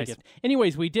It's a nice. gift.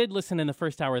 Anyways, we did listen in the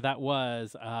first hour. That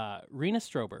was Rena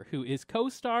Strober, who is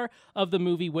co-star of the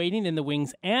movie Waiting in the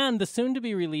Wings and the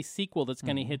soon-to-be-released sequel that's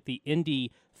going to hit the indie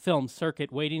film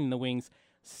circuit, Waiting in the Wings,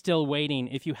 Still Waiting.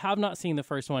 If you have not seen the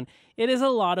first one, it is a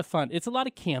lot of fun. It's a lot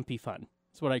of campy fun.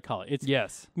 That's what I call it. It's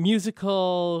Yes.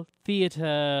 musical,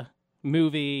 theater,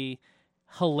 movie,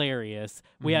 hilarious.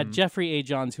 We had Jeffrey A.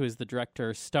 Johns, who is the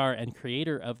director, star, and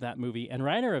creator of that movie and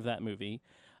writer of that movie,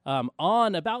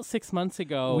 on about 6 months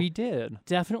ago. We did.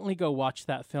 Definitely go watch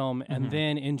that film. And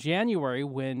then in January,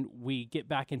 when we get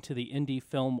back into the indie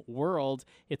film world,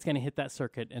 it's going to hit that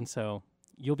circuit. And so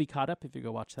you'll be caught up if you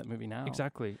go watch that movie now.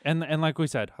 Exactly. And like we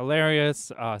said,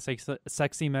 hilarious,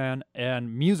 sexy man,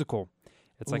 and musical.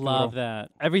 It's like Love that.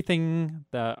 everything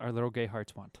that our little gay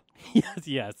hearts want.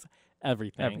 Yes.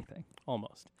 Everything. Everything.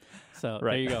 Almost. So Right.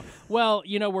 there you go. Well,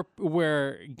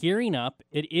 we're gearing up.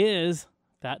 It is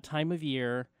that time of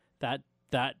year, that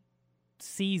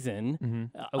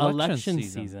season, election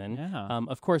season. Yeah.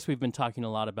 Of course, we've been talking a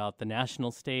lot about the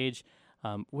national stage,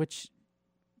 which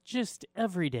just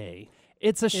every day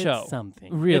It's a it's show.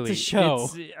 something. Really. It's a show.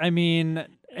 I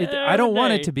don't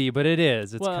want it to be, but it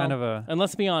is. It's Well, kind of a... And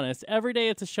let's be honest, every day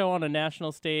it's a show on a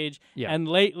national stage. Yeah. And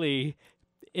lately,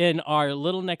 in our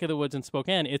little neck of the woods in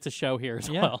Spokane, it's a show here as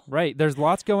well. Right. There's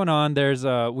lots going on. There's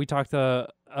we talked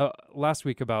last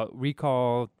week about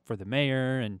recall for the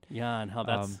mayor and Yeah, and how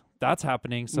that's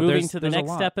happening. So moving there's to the there's a next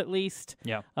lot. step at least.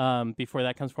 Yeah. Before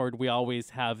that comes forward, we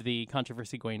always have the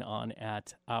controversy going on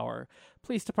at our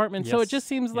police department. So it Yes. just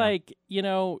seems Yeah. like,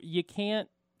 you can't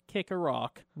kick a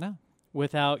rock No.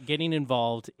 without getting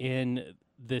involved in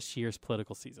this year's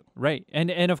political season. Right.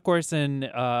 And of course in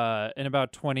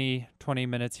about 20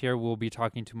 minutes here we'll be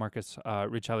talking to Marcus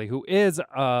Riccelli, who is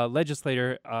a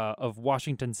legislator of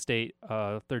Washington State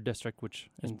 3rd District,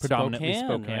 which is In predominantly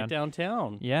Spokane, Spokane. right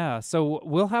downtown. Yeah, so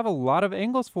we'll have a lot of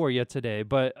angles for you today,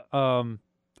 but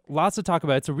lots to talk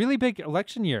about. It's a really big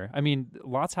election year. I mean,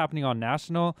 lots happening on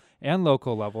national and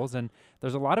local levels, and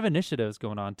there's a lot of initiatives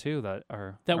going on too that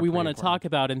we want to important. talk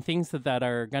about, and things that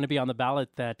are going to be on the ballot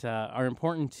that are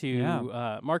important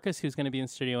to Marcus, who's going to be in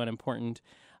studio, and important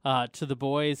to the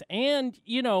boys, and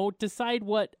decide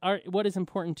what is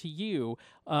important to you.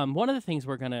 One of the things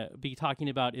we're going to be talking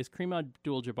about is Kareem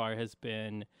Abdul-Jabbar has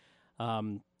been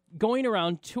going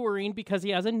around touring because he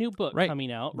has a new book coming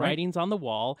out, Writings on the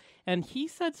Wall, and he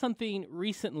said something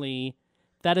recently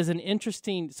that is an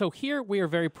interesting. So here we are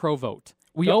very pro-vote.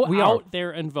 We go out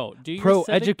there and vote. Do your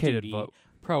pro-educated civic duty. vote.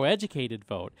 Pro-educated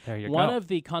vote. There you One go. of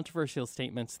the controversial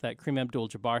statements that Kareem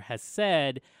Abdul-Jabbar has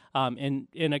said in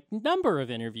a number of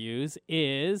interviews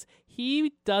is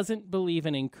he doesn't believe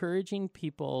in encouraging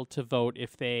people to vote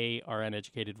if they are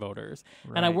uneducated voters.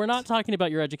 And we're not talking about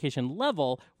your education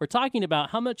level. We're talking about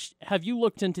how much have you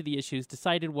looked into the issues,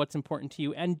 decided what's important to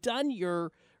you, and done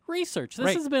your research.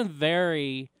 This has been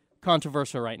very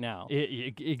controversial right now.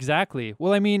 Exactly.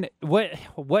 Well, I mean,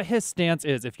 what his stance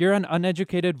is, if you're an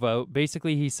uneducated vote,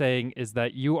 basically he's saying is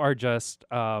that you are just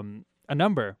a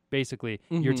number, basically.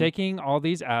 Mm-hmm. You're taking all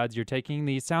these ads, you're taking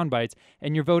these sound bites,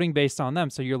 and you're voting based on them,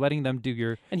 so you're letting them do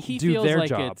their And he feels like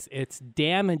job. It's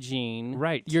damaging.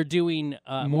 Right. You're doing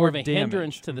more of a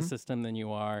hindrance to the system than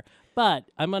you are. But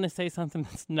I'm going to say something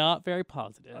that's not very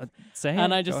positive.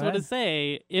 And I just want to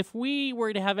say, if we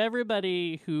were to have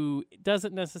everybody who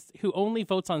who only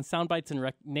votes on sound bites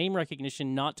and name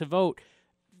recognition not to vote,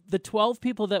 the 12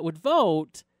 people that would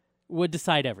vote would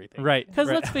decide everything. Right. Because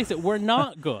let's face it, we're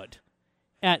not good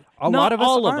at a lot of us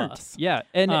all aren't. of us. Yeah,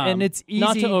 and it's easy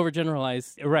not to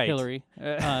overgeneralize Hillary.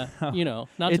 Not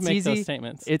to make those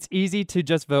statements. It's easy to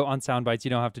just vote on sound bites. You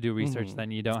don't have to do research.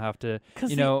 Then you don't have to.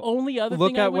 The only other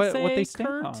look thing at I would say, what they stand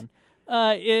Kurt, on.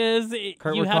 Is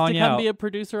Kurt, you we're have calling to you come out. be a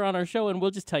producer on our show, and we'll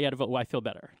just tell you how to vote. Well, I feel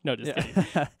better. No, just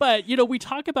kidding. But we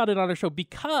talk about it on our show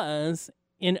because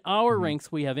in our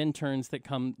ranks we have interns that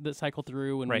cycle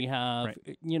through, and we have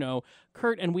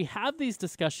Kurt, and we have these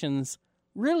discussions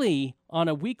really on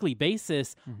a weekly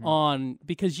basis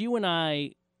because you and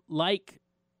I like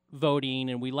voting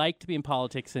and we like to be in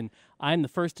politics, and I'm the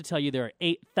first to tell you there are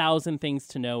 8,000 things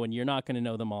to know and you're not going to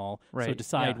know them all. Right. So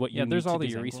decide what you need there's to all do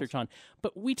these your angles. research on.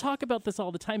 But we talk about this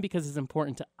all the time because it's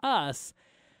important to us.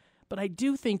 But I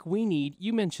do think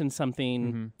you mentioned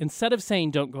something, instead of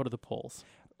saying don't go to the polls,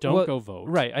 don't go vote.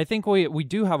 Right. I think we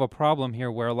do have a problem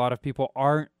here where a lot of people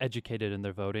aren't educated in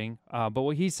their voting. But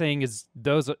what he's saying is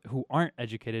those who aren't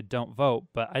educated don't vote.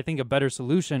 But I think a better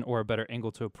solution or a better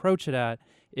angle to approach it at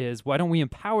is why don't we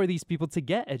empower these people to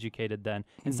get educated then?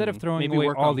 Instead of throwing Maybe away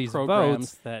work all on these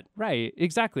programs votes. Right.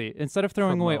 Exactly. Instead of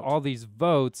throwing away promote. all these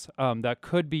votes that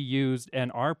could be used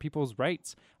and are people's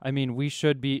rights. I mean, we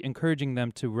should be encouraging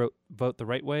them to vote the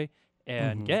right way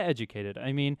and get educated.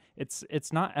 I mean,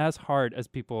 it's not as hard as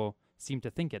people seem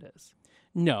to think it is.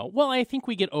 No. Well, I think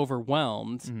we get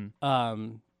overwhelmed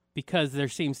because there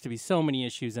seems to be so many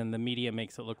issues and the media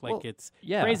makes it look like it's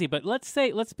crazy. But let's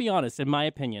be honest, in my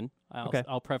opinion,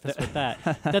 I'll preface with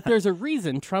that there's a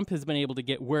reason Trump has been able to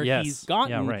get where he's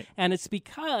gotten. Yeah, right. And it's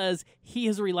because he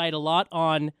has relied a lot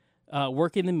on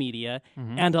work in the media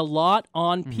and a lot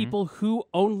on people who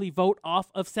only vote off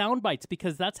of sound bites,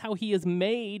 because that's how he has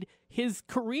made his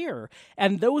career.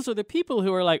 And those are the people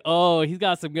who are like, oh, he's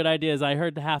got some good ideas. I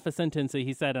heard the half a sentence that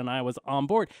he said and I was on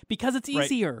board, because it's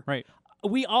easier. Right.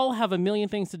 We all have a million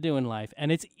things to do in life,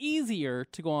 and it's easier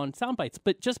to go on sound bites.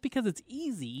 But just because it's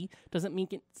easy doesn't mean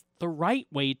it's the right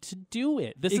way to do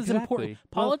it. This is important.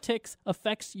 Politics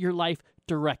affects your life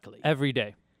directly. Every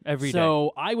day.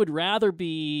 So I would rather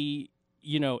be,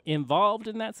 involved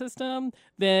in that system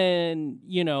than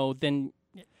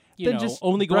just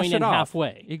only brush going it in off.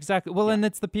 halfway. Exactly. Well, and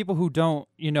it's the people who don't,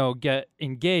 get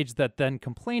engaged that then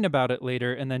complain about it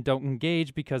later and then don't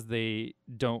engage because they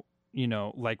don't,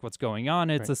 like what's going on.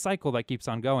 It's a cycle that keeps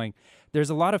on going. There's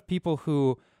a lot of people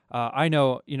who I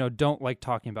know, don't like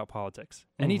talking about politics.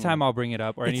 Anytime I'll bring it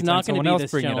up, or it's anytime not someone be else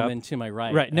this bring it up, gentleman to my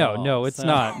right. right? No, it's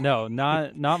not. No,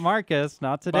 not Marcus.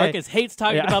 Not today. Marcus hates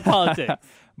talking about politics.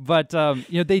 But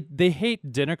they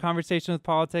hate dinner conversations with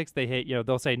politics. They hate,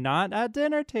 they'll say not at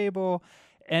dinner table,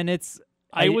 and it's.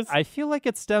 I feel like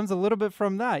it stems a little bit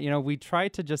from that. We try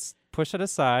to just push it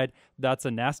aside. That's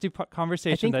a nasty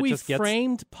conversation that just gets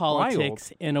framed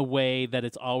politics wild. In a way that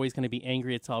it's always going to be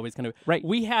angry. It's always going to right.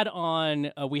 We had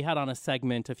on a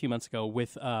segment a few months ago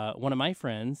with one of my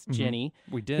friends, Jenny.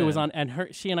 We did. Who was on, and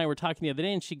she and I were talking the other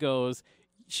day, and she goes.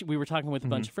 We were talking with a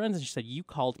bunch of friends, and she said, "You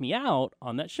called me out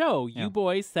on that show. You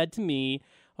boys said to me,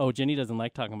 oh, Jenny doesn't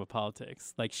like talking about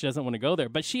politics. Like, she doesn't want to go there.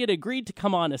 But she had agreed to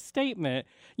come on a segment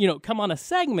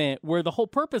where the whole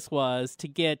purpose was to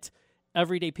get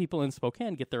everyday people in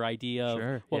Spokane get their idea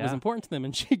of what was important to them.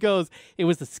 And she goes, it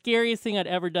was the scariest thing I'd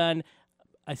ever done.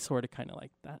 I sort of kind of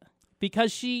like that.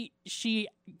 Because she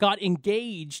got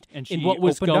engaged in what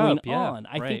was going on.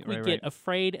 I think we get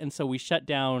afraid, and so we shut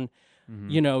down.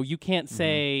 You can't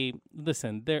say,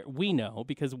 listen, we know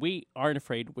because we aren't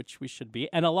afraid, which we should be.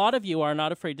 And a lot of you are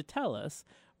not afraid to tell us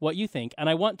what you think. And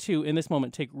I want to, in this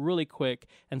moment, take really quick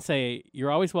and say,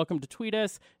 you're always welcome to tweet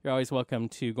us. You're always welcome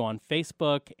to go on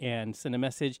Facebook and send a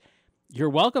message. You're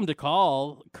welcome to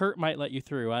call. Kurt might let you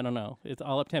through. I don't know. It's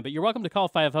all up to him. But you're welcome to call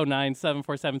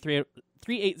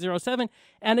 509-747-3807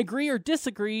 and agree or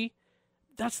disagree.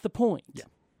 That's the point. Yeah.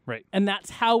 Right. And that's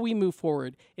how we move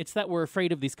forward. It's that we're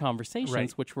afraid of these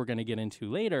conversations, which we're going to get into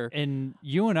later. And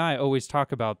you and I always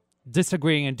talk about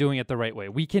disagreeing and doing it the right way.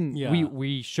 We can,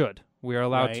 we should. We are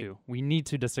allowed to. We need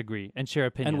to disagree and share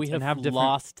opinions. And we have different...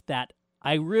 lost that.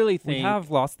 I really think we have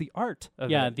lost the art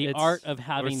of it. The art of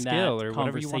having or skill that or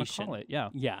whatever you want to conversation. call it.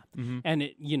 Yeah. And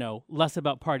it, less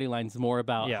about party lines, more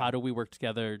about how do we work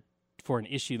together for an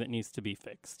issue that needs to be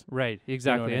fixed. Right,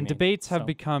 exactly. And debates have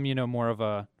become, more of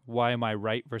a why am I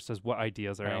right versus what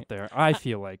ideas are out there, I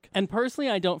feel like. And personally,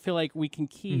 I don't feel like we can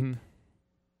keep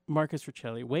Marcus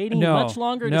Riccelli waiting much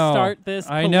longer to start this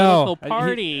political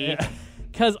party.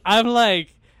 Because I'm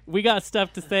like, we got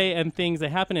stuff to say and things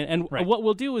that happen. And what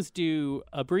we'll do is do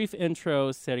a brief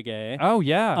intro, Sergey. Oh,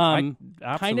 yeah.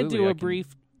 Kind of do a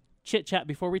brief chit-chat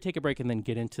before we take a break and then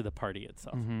get into the party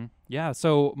itself. Yeah,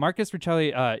 so Marcus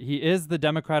Riccelli, he is the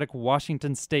Democratic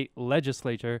Washington State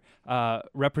Legislature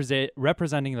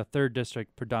representing the 3rd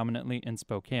District predominantly in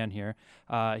Spokane here.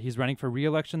 He's running for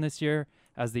re-election this year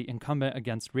as the incumbent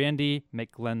against Randy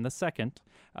McGlenn II,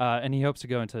 and he hopes to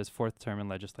go into his 4th term in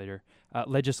legislature.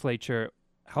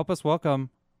 Help us welcome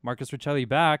Marcus Riccelli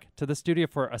back to the studio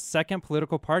for a second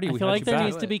political party. I feel like there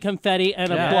needs to be confetti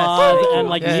and applause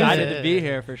and excited to be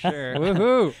here for sure.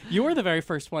 Woohoo! You were the very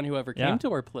first one who ever came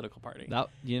to our political party.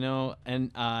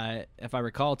 And if I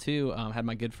recall too, had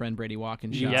my good friend Brady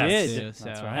Walkenshaw. You did. Too, so.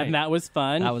 That's right. And that was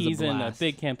fun. That was He's a in a blast.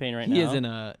 big campaign right now. He is in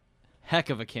a heck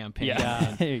of a campaign.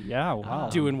 Yeah, wow.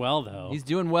 Doing well though. He's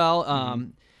doing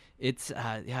well. It's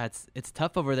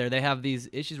tough over there. They have these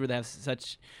issues where they have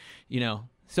such,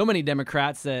 so many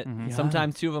Democrats that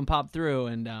sometimes 2 of them pop through,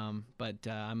 and but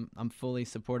I'm fully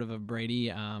supportive of Brady.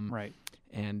 Right.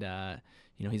 And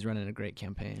he's running a great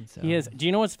campaign. So. He is. Do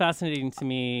you know what's fascinating to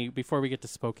me before we get to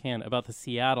Spokane about the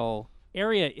Seattle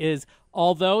area is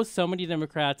although so many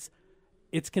Democrats,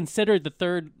 it's considered the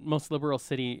 3rd most liberal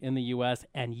city in the U.S.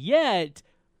 and yet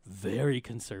very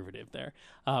conservative there.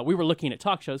 We were looking at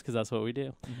talk shows because that's what we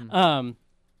do.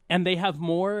 And they have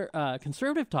more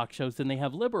conservative talk shows than they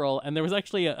have liberal. And there was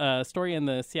actually a story in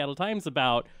the Seattle Times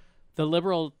about the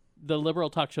liberal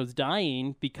talk shows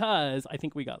dying because I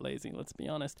think we got lazy, let's be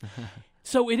honest.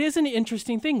 So it is an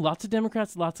interesting thing. Lots of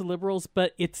Democrats, lots of liberals,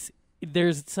 but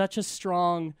there's such a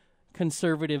strong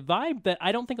conservative vibe that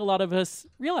I don't think a lot of us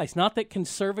realize. Not that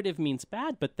conservative means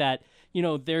bad, but that,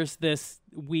 there's this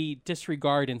we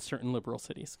disregard in certain liberal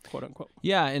cities, quote unquote.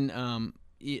 Yeah, and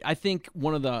I think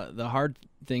one of the hard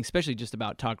things, especially just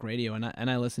about talk radio, and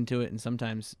I listen to it, and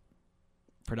sometimes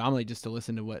predominantly just to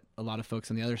listen to what a lot of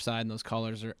folks on the other side and those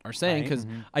callers are saying, because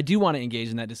I do want to engage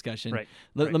in that discussion.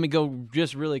 Let me go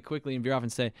just really quickly and veer off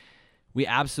and say, we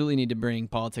absolutely need to bring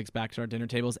politics back to our dinner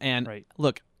tables. And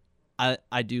look,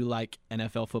 I do like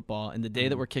NFL football, and the day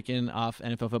that we're kicking off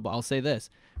NFL football, I'll say this.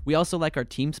 We also like our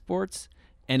team sports.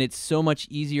 And it's so much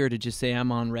easier to just say I'm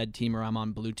on red team or I'm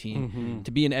on blue team.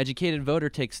 To be an educated voter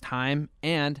takes time,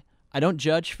 and I don't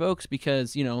judge folks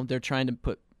because, they're trying to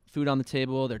put food on the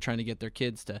table, they're trying to get their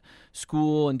kids to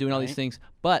school and doing all these things.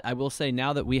 But I will say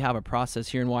now that we have a process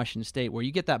here in Washington State where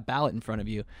you get that ballot in front of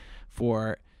you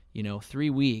for, 3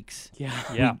 weeks,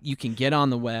 you can get on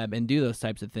the web and do those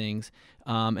types of things.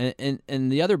 And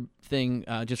the other thing,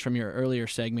 just from your earlier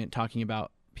segment talking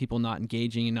about people not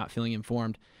engaging and not feeling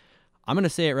informed, I'm going to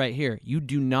say it right here. You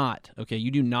do not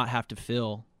have to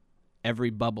fill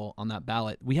every bubble on that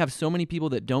ballot. We have so many people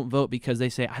that don't vote because they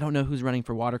say, I don't know who's running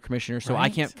for water commissioner, so I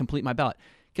can't complete my ballot.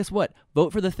 Guess what?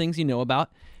 Vote for the things you know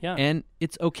about, and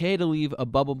it's okay to leave a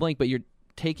bubble blank, but you're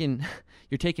taking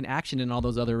action in all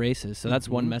those other races. So that's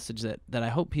one message that I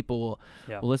hope people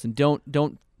will listen.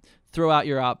 Don't throw out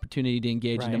your opportunity to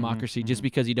engage in democracy just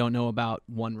because you don't know about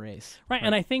one race. Right.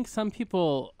 And I think some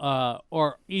people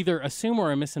or either assume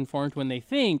or are misinformed when they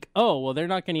think, oh, well, they're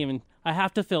not going to even, I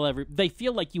have to fill they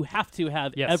feel like you have to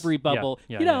have every bubble.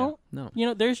 No.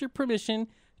 There's your permission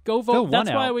Go vote. Fill one That's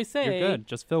why I out. always say, You're good.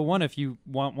 Just fill one if you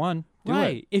want one. Do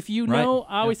right. it. If you Right. know,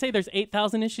 I always say there's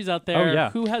 8,000 issues out there. Oh, yeah.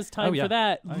 Who has time yeah. for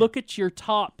that? Oh, yeah. Look at your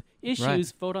top issues.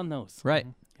 Right. Vote on those. Right.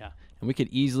 Yeah. And we could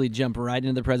easily jump right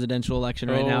into the presidential election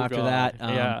right Oh, now after God. that.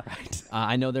 Yeah. Right.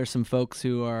 I know there's some folks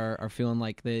who are feeling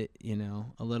like they,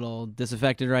 a little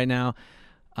disaffected right now.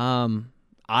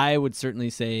 I would certainly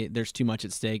say there's too much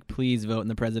at stake. Please vote in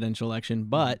the presidential election,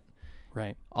 but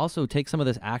Right. also take some of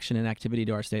this action and activity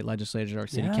to our state legislatures, our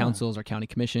city Yeah. councils, our county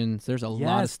commissions. There's a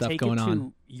lot of stuff take going it on.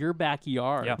 to your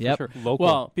backyard. Yeah, for Yep. sure. Local.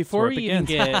 Well, before That's we where it even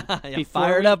begins. get Yeah, before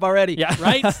fired we- up already. Yeah.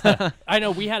 right? I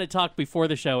know we had a talk before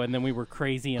the show, and then we were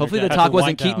crazy. Hopefully the energetic. talk to wasn't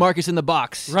wind keep down. Marcus in the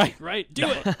box. Right. Do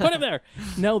it. Put him there.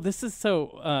 No, this is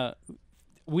so.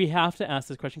 We have to ask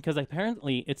this question because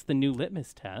apparently it's the new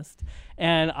litmus test,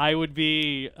 and I would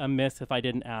be amiss if I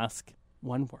didn't ask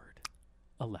one word: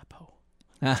 Aleppo.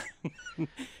 I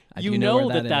You do know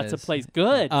where that's a is. place.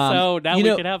 Good. So now you we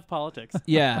know- could have politics.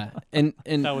 Yeah, and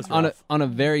That was on a rough. on a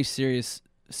very serious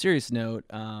note,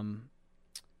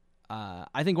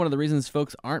 I think one of the reasons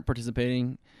folks aren't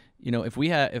participating, if we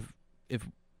have if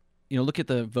look at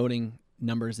the voting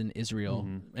numbers in Israel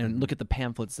and look at the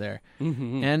pamphlets there,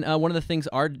 Mhm. and one of the things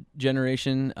our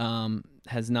generation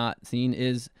has not seen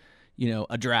is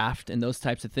a draft and those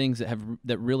types of things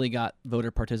that really got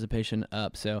voter participation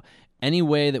up. So any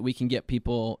way that we can get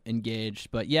people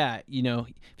engaged. But yeah, if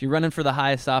you're running for the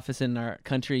highest office in our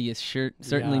country, you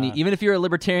certainly Yeah. need, even if you're a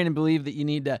libertarian and believe that you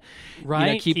need to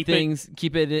Right. keep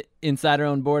it inside our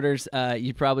own borders,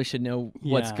 you probably should know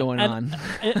what's Yeah. going And,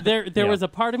 on. there Yeah. was a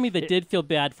part of me that did feel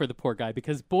bad for the poor guy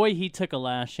because boy, he took a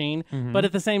lashing. But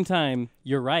at the same time,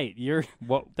 you're right.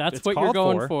 That's it's what you're called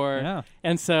going for. Yeah.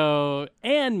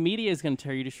 And media is going to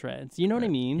tear you to shreds. You know what I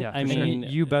mean? Yeah. I for sure. mean,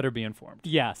 you better be informed.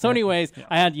 yeah. So, anyways, Yeah.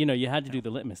 I had you had to do the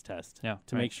litmus test. Yeah,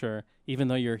 To right. make sure, even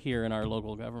though you're here in our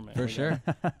local government, For sure.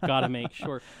 got to make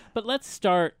sure. But let's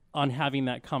start on having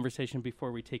that conversation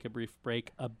before we take a brief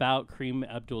break about Kareem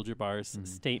Abdul-Jabbar's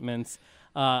statements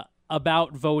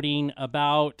about voting,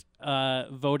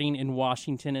 voting in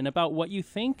Washington, and about what you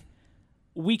think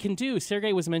we can do.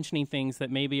 Sergey was mentioning things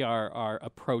that maybe our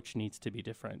approach needs to be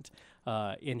different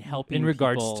in helping In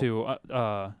regards people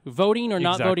to voting or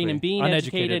not voting and being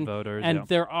uneducated educated. voters, and yeah.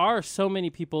 there are so many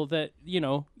people that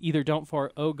either don't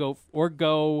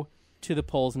go to the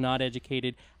polls not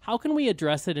educated. How can we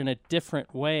address it in a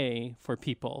different way for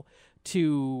people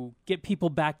to get people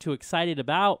back to excited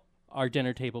about our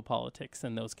dinner table politics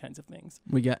and those kinds of things?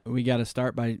 We got to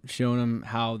start by showing them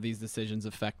how these decisions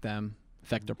affect them,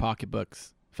 affect their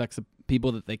pocketbooks, affects the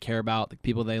people that they care about, the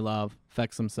people they love,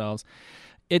 affects themselves.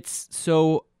 It's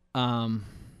so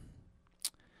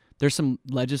there's some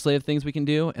legislative things we can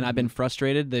do, and I've been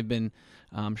frustrated. They've been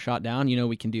shot down.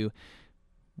 We can do,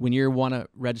 when you want to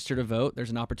register to vote,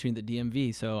 there's an opportunity at the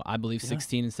DMV. So I believe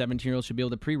 16 and 17-year-olds should be able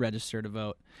to pre-register to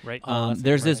vote. Right.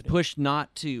 There's this idea. push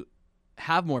not to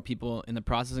have more people in the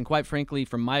process, and quite frankly,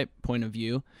 from my point of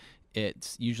view,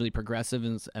 it's usually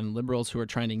progressives and liberals who are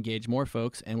trying to engage more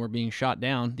folks, and we're being shot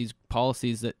down, these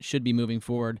policies that should be moving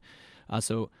forward.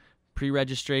 So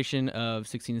pre-registration of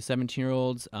 16 to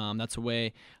 17-year-olds, that's a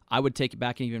way. I would take it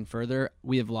back even further.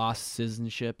 We have lost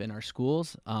citizenship in our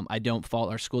schools. I don't fault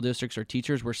our school districts or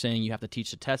teachers. We're saying you have to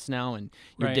teach the tests now, and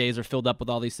your Right. days are filled up with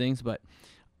all these things, but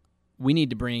we need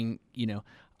to bring,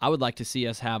 I would like to see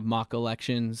us have mock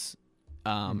elections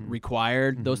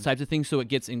required, those types of things, so it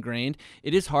gets ingrained.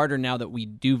 It is harder now that we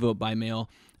do vote by mail.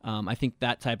 I think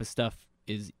that type of stuff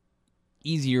is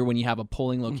easier when you have a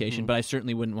polling location, but I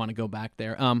certainly wouldn't want to go back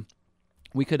there.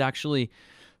 We could actually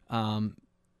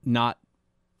not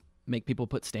make people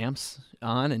put stamps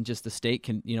on, and just the state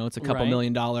can, it's a couple Right.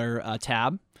 $1 million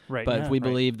tab. Right. But Yeah, if we right.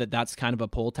 believe that that's kind of a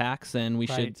poll tax, then we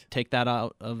Right. should take that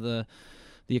out of the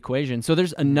equation. So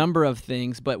there's a number of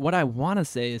things, but what I want to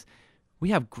say is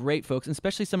we have great folks, and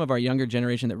especially some of our younger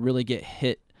generation, that really get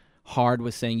hit hard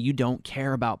with saying you don't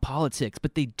care about politics,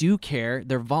 but they do care.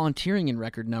 They're volunteering in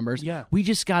record numbers. Yeah. We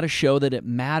just got to show that it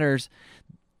matters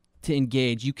to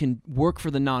engage. You can work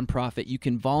for the nonprofit, you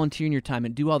can volunteer in your time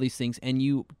and do all these things, and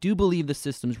you do believe the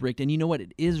system's rigged. And you know what?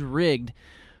 It is rigged,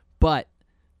 but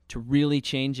to really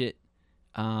change it,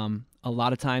 a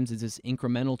lot of times is this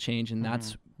incremental change, and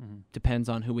that's depends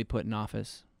on who we put in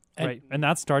office. Right. And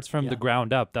that starts from the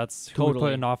ground up. That's who we put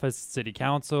Totally. in office, city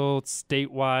council,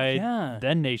 statewide, Yeah.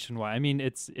 then nationwide. I mean,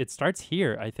 it starts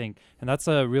here, I think. And that's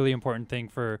a really important thing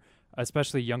for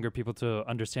especially younger people to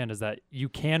understand, is that you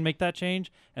can make that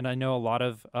change. And I know a lot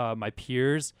of my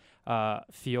peers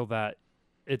feel that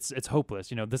it's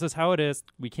hopeless. This is how it is.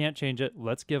 We can't change it.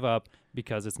 Let's give up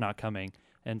because it's not coming.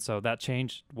 And so that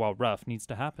change, while rough, needs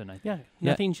to happen, I think. Yeah,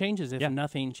 nothing changes if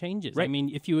nothing changes. Right. I mean,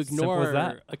 if you Simple as ignore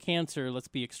that. a cancer, let's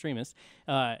be extremists,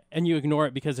 and you ignore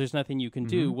it because there's nothing you can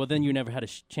do, well, then you never had a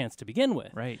chance to begin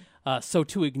with. Right. So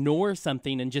to ignore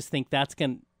something and just think that's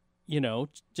going to,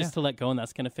 just to let go and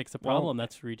that's going to fix a problem,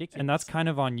 that's ridiculous. And that's kind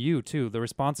of on you, too. The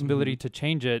responsibility to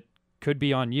change it could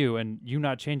be on you, and you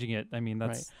not changing it, I mean,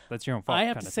 that's your own fault. I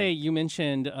have to say, you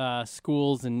mentioned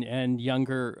schools and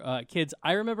younger kids.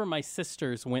 I remember my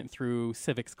sisters went through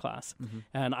civics class,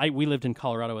 and we lived in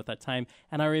Colorado at that time,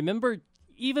 and I remember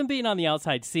even being on the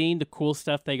outside, seeing the cool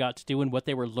stuff they got to do and what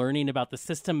they were learning about the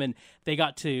system, and they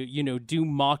got to, do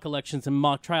mock elections and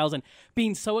mock trials, and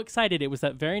being so excited. It was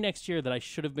that very next year that I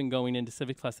should have been going into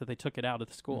civics class that they took it out of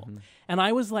the school. And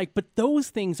I was like, but those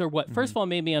things are what, first of all,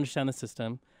 made me understand the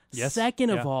system. Yes.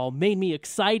 Second of all, made me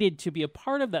excited to be a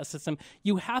part of that system.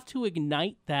 You have to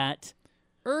ignite that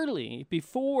early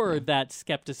before that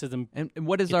skepticism. And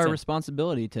what is our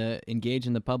responsibility to engage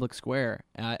in the public square?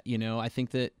 I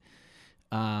think that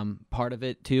part of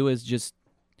it, too, is just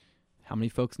how many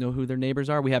folks know who their neighbors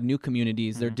are. We have new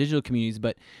communities. They're digital communities,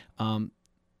 but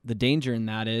the danger in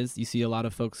that is you see a lot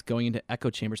of folks going into echo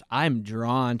chambers. I'm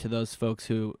drawn to those folks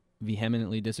who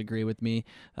vehemently disagree with me.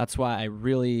 That's why I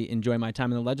really enjoy my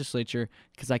time in the legislature,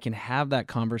 because I can have that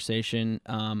conversation.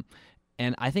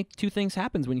 And I think two things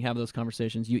happens when you have those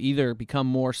conversations. You either become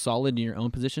more solid in your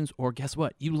own positions, or guess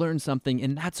what? You learn something,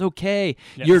 and that's okay.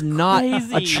 Yeah, You're not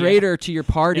crazy. a traitor to your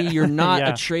party. You're not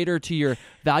Yeah. a traitor to your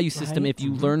value system if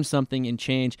you learn something and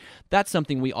change. That's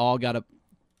something we all got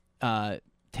to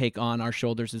take on our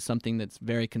shoulders, is something that's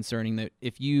very concerning, that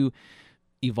if you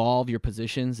evolve your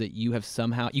positions, that you have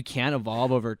somehow, you can't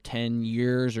evolve over 10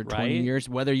 years or 20 Right. years,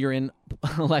 whether you're in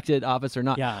elected office or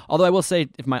not. Yeah. Although I will say,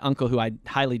 if my uncle, who I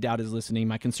highly doubt is listening,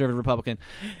 my conservative Republican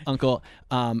uncle,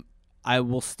 I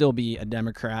will still be a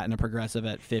Democrat and a progressive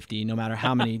at 50, no matter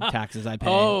how many taxes I pay,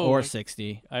 or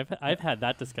 60. I've had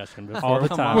that discussion before. all the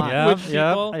Come time. on. Yeah, With yeah,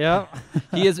 people.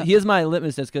 yeah. He is my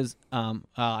litmus test, because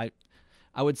I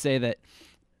would say that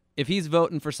if he's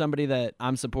voting for somebody that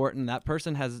I'm supporting, that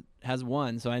person has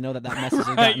won. So I know that message has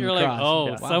Right, gotten you're like,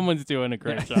 across. someone's doing a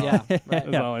great job. Yeah, right.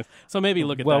 As always. So maybe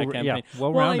look at Well, that campaign. yeah, Well,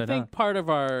 I well-rounded, think huh? part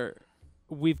of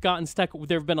we've gotten stuck.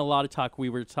 There have been a lot of talk. We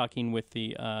were talking with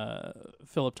the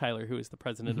Philip Tyler, who is the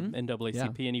president of NAACP, Yeah.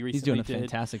 and he recently He's doing a did.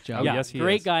 fantastic job. Oh, Yeah, yes, he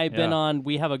great is. guy. Been Yeah. on.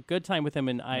 We have a good time with him,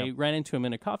 and I Yep. ran into him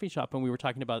in a coffee shop, and we were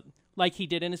talking about, like he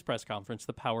did in his press conference,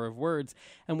 the power of words,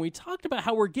 and we talked about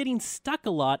how we're getting stuck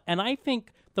a lot. And I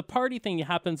think the party thing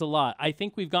happens a lot. I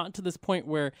think we've gotten to this point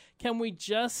where, can we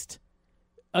just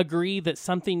agree that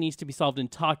something needs to be solved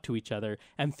and talk to each other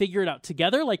and figure it out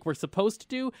together like we're supposed to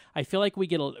do? I feel like we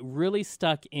get really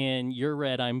stuck in you're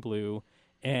red, I'm blue,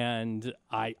 and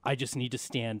I just need to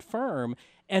stand firm.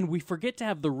 And we forget to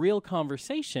have the real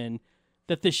conversation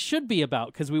that this should be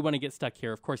about, because we want to get stuck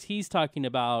here. Of course, he's talking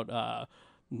about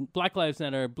Black Lives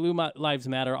Matter, Blue Lives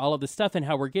Matter, all of this stuff, and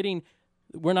how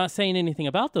we're not saying anything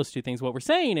about those two things. What we're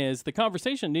saying is the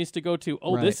conversation needs to go to,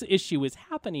 Right. this issue is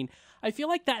happening. I feel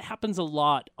like that happens a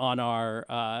lot on our,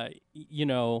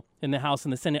 in the House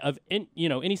and the Senate of,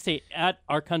 any state at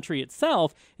our country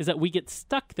itself, is that we get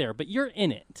stuck there, but you're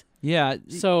in it. Yeah.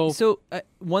 So-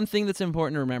 One thing that's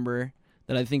important to remember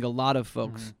that I think a lot of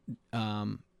folks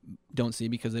don't see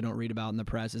because they don't read about in the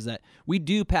press is that we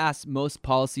do pass most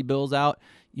policy bills out,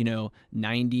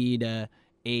 90 to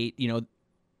 8,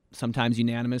 sometimes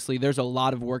unanimously. There's a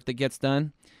lot of work that gets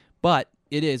done, but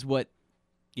it is what,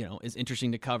 is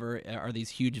interesting to cover are these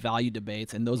huge value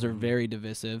debates, and those are very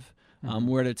divisive.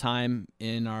 We're at a time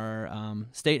in our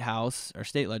state house, our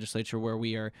state legislature, where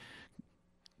we are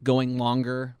going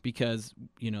longer because,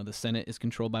 the Senate is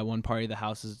controlled by one party, the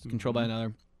House is controlled by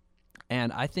another.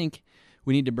 And I think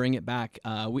we need to bring it back.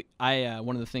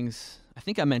 One of the things I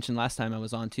think I mentioned last time I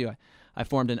was on too, I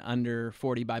formed an under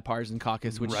 40 bipartisan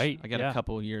caucus, which Right, I got yeah. a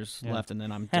couple of years Yeah. left and then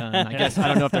I'm done. I guess I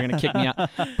don't know if they're going to kick me out.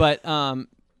 But,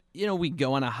 we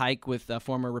go on a hike with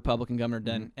former Republican Governor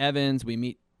Dan Evans. We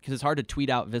meet, because it's hard to tweet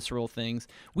out visceral things.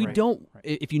 We Right, don't, right.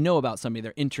 if you know about somebody,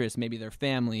 their interests, maybe their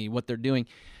family, what they're doing,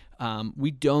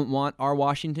 we don't want our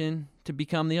Washington to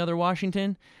become the other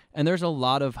Washington. And there's a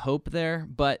lot of hope there.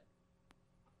 But,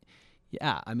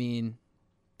 yeah, I mean,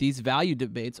 these value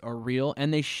debates are real,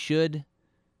 and they should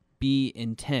be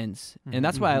intense. And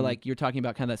that's why I like, you're talking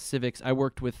about kind of that civics. I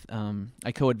worked with,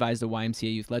 I co-advised the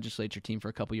YMCA youth legislature team for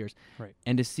a couple years. Right.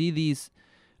 And to see these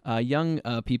young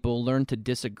people learn to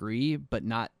disagree, but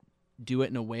not do it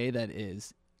in a way that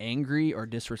is angry or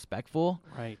disrespectful.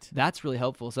 Right. That's really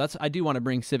helpful. So I do want to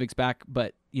bring civics back,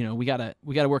 but we gotta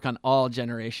work on all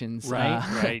generations. Right.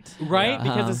 Right. Right,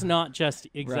 because it's not just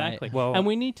exactly. Right. Well- and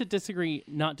we need to disagree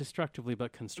not destructively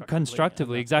but constructively.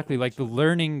 Constructively, And that's exactly. what Like the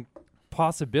learning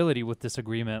possibility with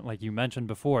disagreement, like you mentioned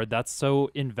before, that's so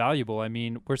invaluable. I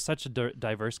mean, we're such a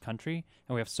diverse country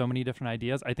and we have so many different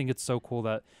ideas. I think it's so cool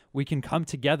that we can come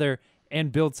together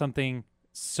and build something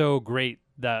so great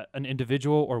that an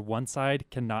individual or one side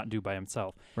cannot do by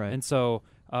himself. Right. And so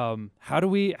how do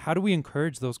we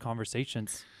encourage those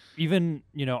conversations, even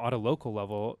at a local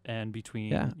level and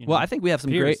between Yeah. Well, I think we have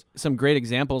peers. some great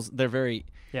examples. They're very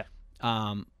Yeah.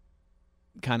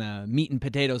 Kind of meat and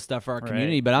potato stuff for our Right,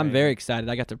 community, but I'm right. very excited.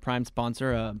 I got to prime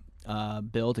sponsor a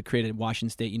bill to create a Washington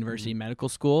State University medical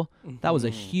school. That was a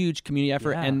huge community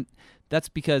effort, Yeah. and that's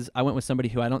because I went with somebody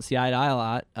who I don't see eye to eye a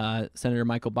lot, Senator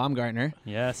Michael Baumgartner.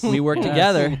 Yes. We worked Yes.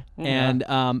 together, and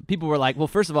people were like, well,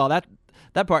 first of all, that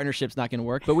partnership's not going to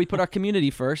work, but we put our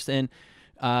community first, and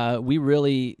we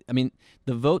really, I mean,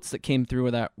 the votes that came through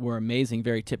with that were amazing,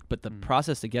 very tipped, but the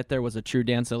process to get there was a true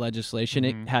dance of legislation.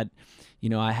 It had,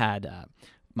 I had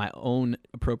my own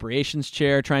appropriations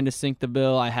chair trying to sync the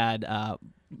bill. I had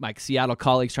my Seattle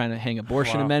colleagues trying to hang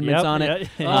abortion Wow. amendments Yep, on it.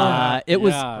 yeah. It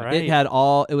was, Yeah, right. it had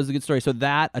it was a good story. So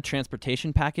a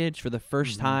transportation package for the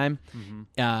first time,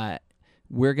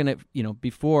 we're going to,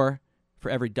 before, for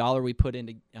every dollar we put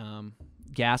into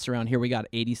gas around here, we got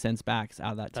 80 cents back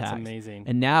out of that That's tax. amazing.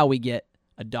 And now we get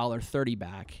 $1.30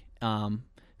 back.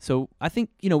 So I think,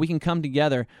 we can come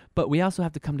together, but we also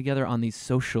have to come together on these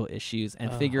social issues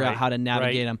and figure out right, how to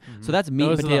navigate right. them. So that's meat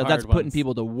Those and are the potatoes. That's hard putting ones.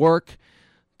 people to work.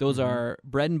 Those are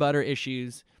bread and butter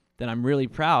issues that I'm really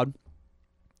proud.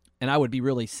 And I would be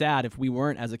really sad if we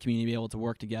weren't, as a community, be able to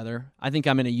work together. I think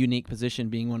I'm in a unique position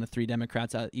being one of 3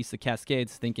 Democrats out east of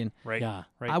Cascades thinking, Right. Yeah.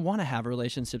 Right. I want to have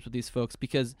relationships with these folks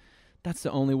because that's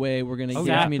the only way we're going to get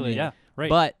Exactly. community. Yeah. Right.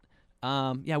 But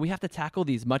we have to tackle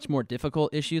these much more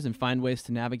difficult issues and find ways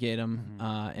to navigate them.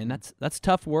 And that's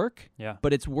tough work, yeah.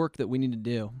 but it's work that we need to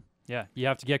do. Yeah. You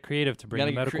have to get creative to bring gotta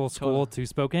a get medical school to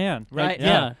Spokane. Right,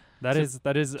 Yeah. That is To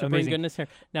bring amazing. goodness here.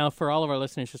 Now, for all of our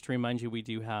listeners, just to remind you, we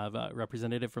do have a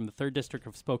representative from the 3rd District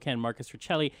of Spokane, Marcus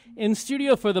Riccelli, in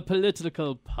studio for the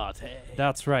political party.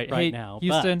 That's right. Right Hey, now,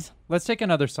 Houston, but- let's take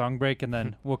another song break and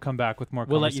then we'll come back with more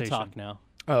We'll let conversation. you talk now.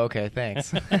 Oh, okay,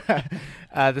 thanks.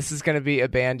 This is going to be a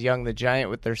band, Young the Giant,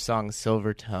 with their song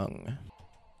Silver Tongue.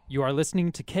 You are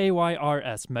listening to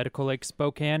KYRS Medical Lake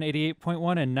Spokane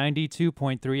 88.1 and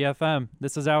 92.3 FM.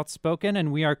 This is Outspoken,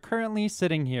 and we are currently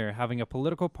sitting here having a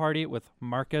political party with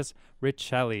Marcus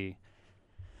Riccelli.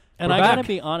 And We're I got to back.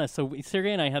 be honest. So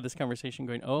Sergey and I had this conversation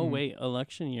going, wait,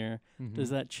 election year.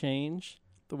 Does that change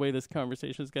the way this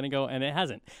conversation is going to go? And it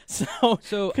hasn't. So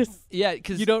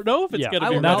because you don't know if it's going to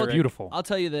be and that's rhetoric. beautiful. I'll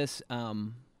tell you this.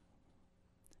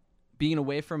 Being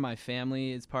away from my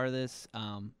family is part of this.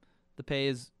 The pay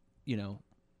is,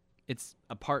 it's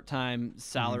a part-time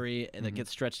salary that gets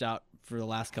stretched out for the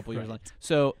last couple years.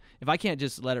 So if I can't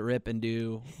just let it rip and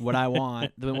do what I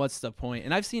want, then what's the point?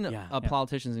 And I've seen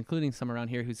politicians, including some around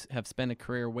here, who have spent a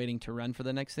career waiting to run for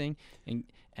the next thing and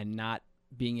not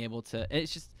being able to.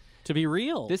 It's just To be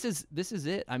real. this is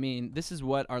it. I mean, this is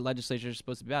what our legislature is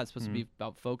supposed to be about. It's supposed to be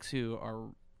about folks who are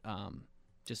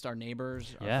just our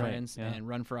neighbors, our Yeah. friends, Yeah. and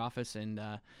run for office. And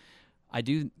I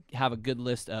do have a good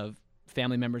list of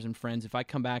family members and friends. If I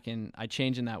come back and I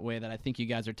change in that way that I think you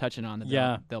guys are touching on,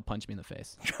 that they'll punch me in the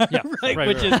face, Yeah, right, right,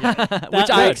 which right, is right. which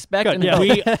I expect. Good. and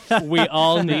Yeah. we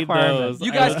all need Requirements. those.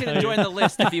 You guys can join the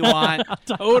list if you want.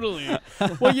 Totally.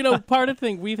 Well, part of the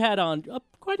thing we've had on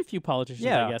quite a few politicians,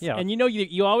 Yeah, I guess. yeah. And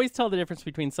you always tell the difference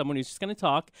between someone who's just going to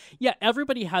talk. Yeah,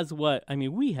 everybody has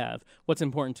we have what's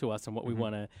important to us and what we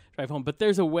want to drive home. But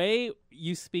there's a way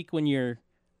you speak when you're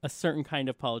a certain kind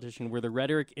of politician where the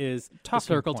rhetoric is the Talking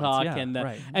circle points, talk yeah, and the,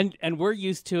 right. and we're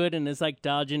used to it, and it's like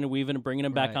dodging and weaving and bringing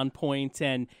them back Right. on point.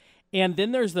 And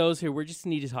then there's those who we just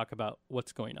need to talk about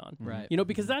what's going on. Right.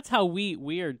 Because that's how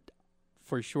we are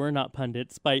for sure not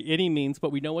pundits by any means,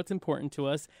 but we know what's important to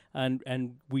us,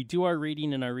 and we do our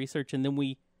reading and our research, and then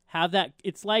we have that.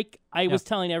 It's like I was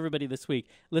telling everybody this week,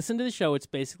 listen to the show. It's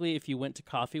basically if you went to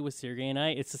coffee with Sergey and I,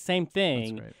 it's the same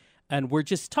thing. That's right. And we're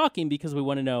just talking because we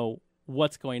want to know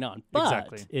what's going on. But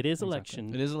Exactly. it is Exactly.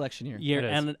 election It is election year. year, It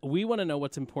is. and we want to know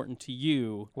what's important to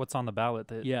you. What's on the ballot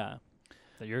that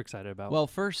you're excited about? Well,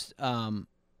 first, I'm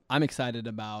excited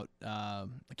about a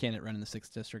candidate running the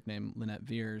 6th district named Lynette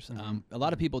Veers. A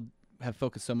lot of people have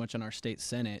focused so much on our state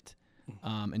Senate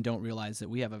and don't realize that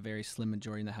we have a very slim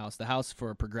majority in the House. The House,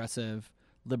 for progressive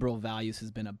liberal values,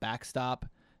 has been a backstop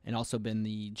and also been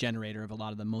the generator of a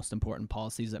lot of the most important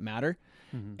policies that matter.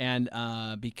 Mm-hmm.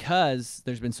 And because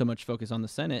there's been so much focus on the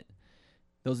Senate,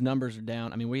 those numbers are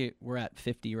down. I mean, we're at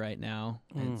 50 right now.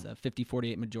 It's a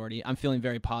 50-48 majority. I'm feeling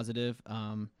very positive,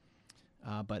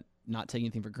 but not taking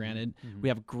anything for granted. Mm-hmm. We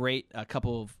have a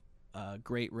couple of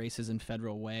great races in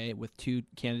Federal Way with two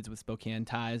candidates with Spokane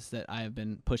ties that I have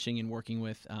been pushing and working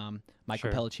with,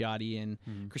 Michael Pelliciotti and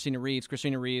Christina Reeves.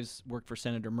 Christina Reeves worked for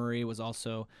Senator Murray,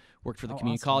 worked for the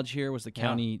community college here, was the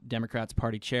county Democrats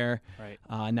party chair,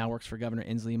 now works for Governor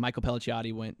Inslee. Michael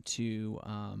Pelliciotti went to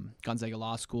Gonzaga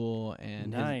Law School,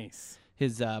 and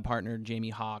his partner, Jamie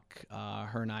Hawk,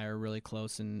 her and I are really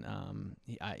close, and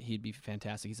he'd be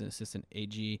fantastic. He's an assistant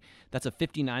AG. That's a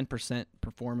 59%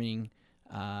 performing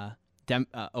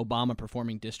Obama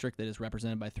performing district that is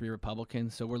represented by 3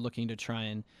 Republicans. So we're looking to try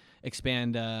and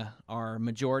expand our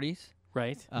majorities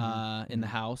in the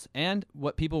House. And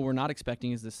what people were not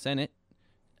expecting is the Senate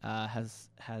has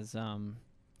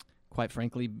quite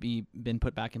frankly been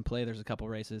put back in play. There's a couple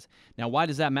races. Now, why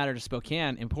does that matter to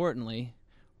Spokane? Importantly,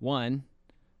 one,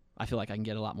 I feel like I can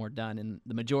get a lot more done in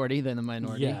the majority than the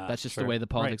minority. Yeah, that's just the way the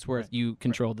politics works. You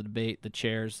control the debate, the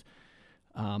chairs.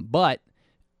 But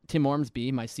Tim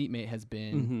Ormsby, my seatmate, has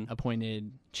been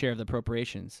appointed chair of the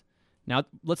appropriations. Now,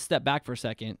 let's step back for a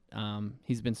second.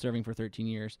 He's been serving for 13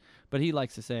 years, but he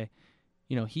likes to say,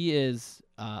 he is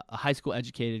a high school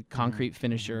educated concrete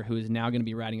finisher who is now going to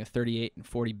be writing a $38 and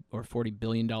 $40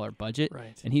 billion budget,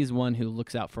 and he's one who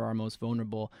looks out for our most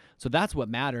vulnerable. So that's what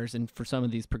matters. And for some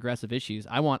of these progressive issues,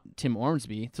 I want Tim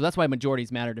Ormsby. So that's why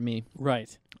majorities matter to me.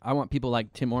 Right. I want people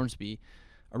like Tim Ormsby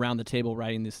around the table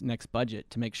writing this next budget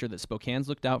to make sure that Spokane's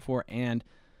looked out for and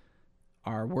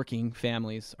our working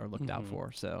families are looked out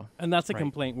for. So, and that's a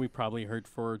complaint we probably heard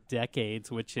for decades,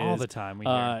 which is all the time we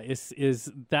hear. Is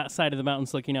that side of the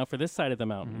mountains looking out for this side of the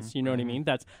mountains? You know what I mean?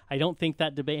 I don't think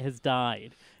that debate has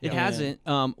died. It hasn't.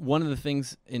 One of the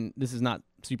things, and this is not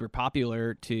super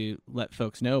popular to let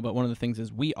folks know, but one of the things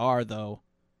is we are, though,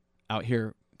 out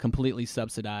here completely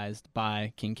subsidized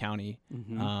by King County.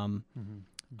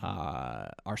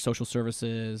 Our social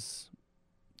services,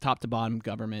 top to bottom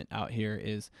government out here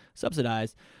is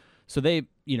subsidized. So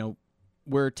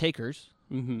we're takers.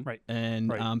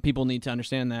 And people need to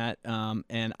understand that.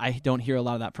 And I don't hear a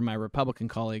lot of that from my Republican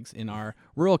colleagues in our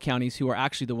rural counties, who are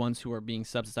actually the ones who are being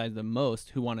subsidized the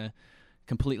most, who want to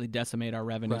completely decimate our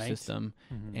revenue system.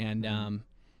 And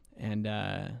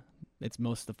it's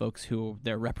most of the folks who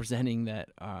they're representing that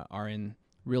are in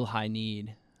real high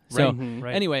need. So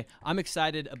anyway, I'm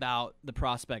excited about the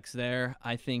prospects there.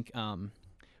 I think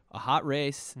a hot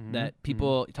race that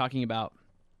people talking about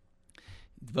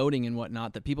voting and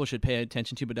whatnot that people should pay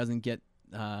attention to but doesn't get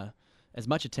as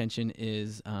much attention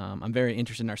is I'm very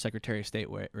interested in our Secretary of State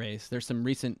race. There's some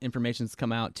recent information that's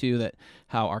come out, too, that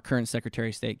how our current Secretary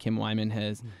of State, Kim Wyman,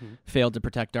 has failed to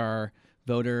protect our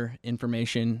voter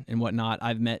information and whatnot.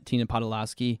 I've met Tina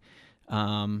Podolsky.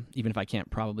 Even if I can't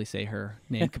probably say her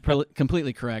name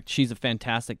completely correct. She's a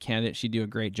fantastic candidate. She'd do a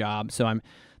great job. So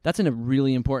that's in a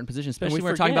really important position, especially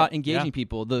when we're talking about engaging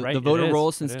people. The voter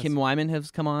rolls since Kim Wyman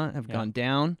has come on have gone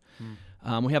down.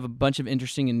 We have a bunch of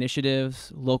interesting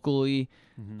initiatives locally.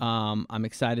 I'm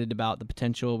excited about the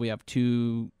potential. We have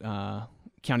 2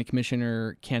 county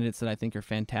commissioner candidates that I think are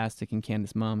fantastic, and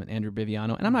Candace Mumm and Andrew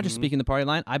Biviano. And I'm not just speaking the party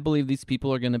line. I believe these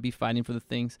people are going to be fighting for the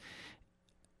things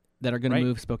that are going to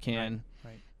move Spokane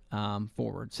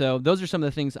forward. So those are some of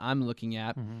the things I'm looking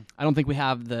at. I don't think we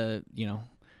have the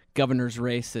governor's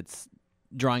race that's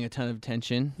drawing a ton of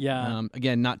attention.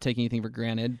 Again, not taking anything for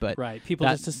granted, but people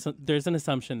there's an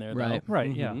assumption there, though.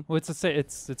 Yeah. Well,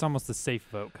 it's almost a safe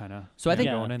vote kind of. So I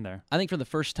think going in there. I think for the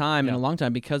first time in a long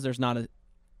time, because there's not a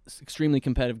extremely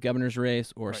competitive governor's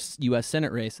race or U.S.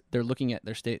 Senate race, they're looking at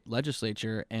their state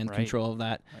legislature and control of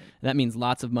that. That means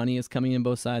lots of money is coming in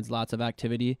both sides, lots of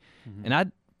activity. And I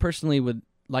personally would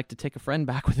like to take a friend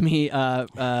back with me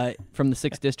from the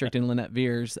 6th District in Lynette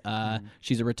Veers.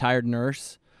 She's a retired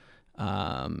nurse.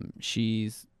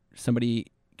 She's somebody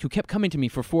who kept coming to me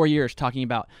for 4 years talking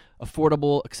about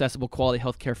affordable, accessible, quality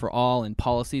health care for all and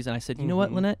policies. And I said, you know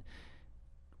what, Lynette?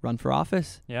 Run for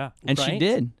office. And she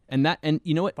did. And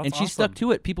you know what? That's and she awesome. stuck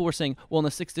to it. People were saying, well, in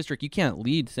the 6th District, you can't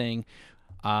lead saying,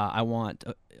 I want,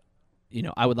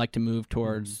 I would like to move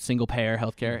towards single payer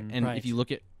healthcare. And if you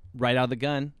look at right out of the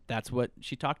gun, that's what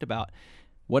she talked about.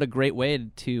 What a great way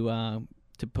to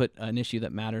put an issue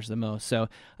that matters the most. So,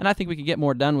 and I think we could get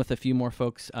more done with a few more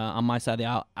folks on my side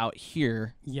out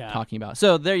here talking about.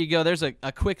 So there you go. There's a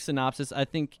quick synopsis. I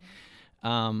think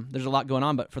there's a lot going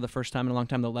on, but for the first time in a long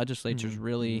time, the legislature is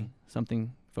really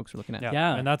something folks are looking at.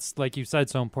 Yeah. And that's, like you said,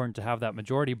 so important to have that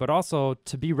majority, but also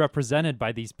to be represented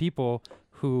by these people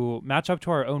who match up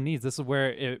to our own needs. This is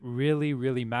where it really,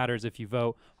 really matters if you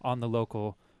vote on the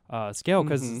local scale,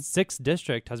 because 6th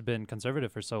district has been conservative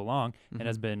for so long and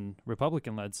has been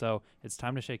Republican led. So it's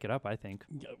time to shake it up, I think.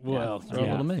 Well, throw a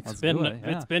little mix. It's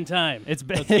been time. It's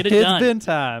been, Let's get it done. It's been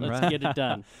time. Let's right? get it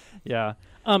done. Yeah.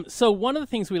 So one of the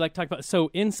things we like to talk about. So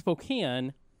in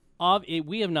Spokane,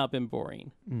 we have not been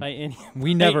boring by any.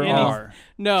 We never are.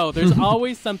 No, there's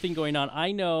always something going on.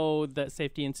 I know that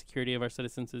safety and security of our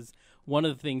citizens is one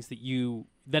of the things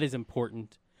that is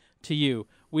important to you.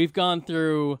 We're going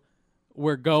through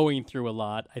a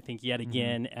lot, I think, yet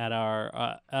again in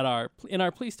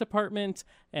our police department,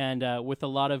 and with a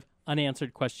lot of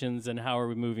unanswered questions and how are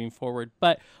we moving forward.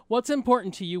 But what's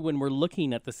important to you when we're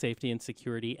looking at the safety and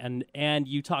security, and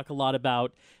you talk a lot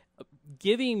about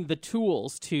giving the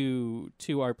tools to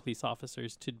our police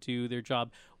officers to do their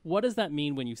job. What does that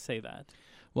mean when you say that?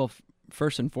 Well,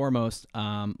 first and foremost,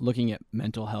 looking at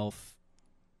mental health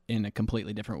in a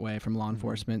completely different way from law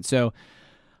enforcement. So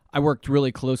I worked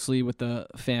really closely with the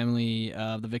family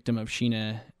of the victim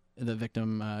Sheena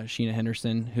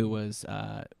Henderson, who was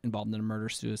involved in a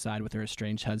murder-suicide with her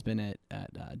estranged husband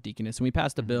at Deaconess. And we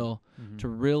passed a bill to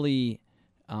really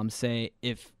say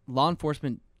if law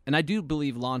enforcement, and I do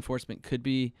believe law enforcement could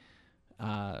be,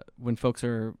 when folks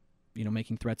are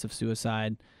making threats of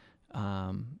suicide,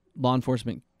 law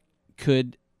enforcement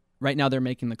could, right now they're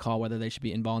making the call whether they should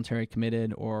be involuntary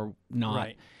committed or not.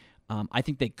 Right. I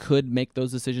think they could make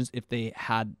those decisions if they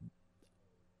had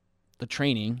the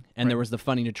training and there was the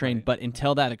funding to train. But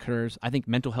until that occurs, I think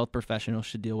mental health professionals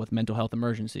should deal with mental health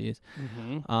emergencies.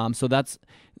 So that's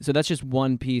just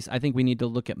one piece. I think we need to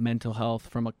look at mental health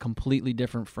from a completely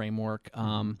different framework.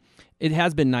 It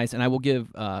has been nice, and I will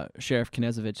give Sheriff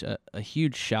Knezovich a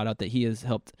huge shout out that he has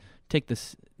helped take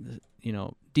this,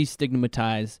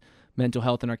 destigmatize mental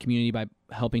health in our community by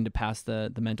helping to pass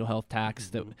the mental health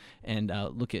tax and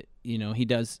look at, he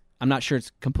does. I'm not sure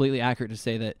it's completely accurate to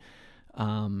say that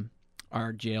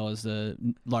our jail is the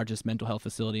largest mental health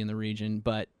facility in the region,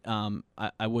 but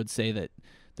I would say that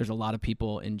there's a lot of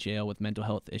people in jail with mental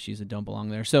health issues that don't belong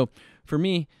there. So for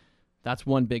me, that's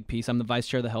one big piece. I'm the vice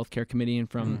chair of the healthcare committee, and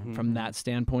from that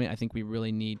standpoint, I think we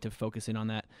really need to focus in on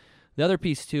that. The other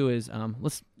piece too is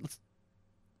let's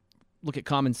look at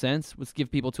common sense. Let's give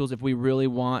people tools. If we really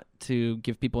want to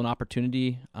give people an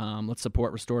opportunity, let's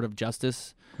support restorative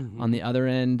justice. On the other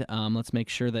end, let's make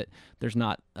sure that there's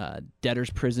not debtors'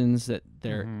 prisons, that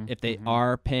if they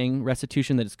are paying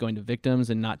restitution, that it's going to victims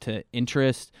and not to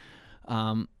interest.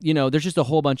 There's just a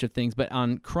whole bunch of things. But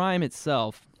on crime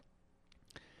itself,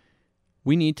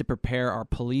 we need to prepare our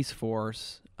police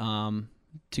force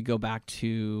to go back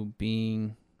to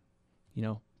being,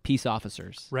 peace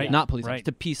officers, right? Not police officers,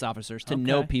 to peace officers, to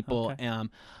know people.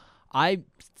 I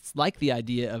like the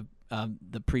idea of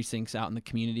the precincts out in the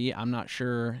community. I'm not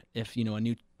sure if a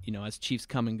new, as chiefs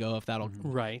come and go, if that'll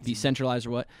be centralized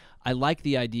or what. I like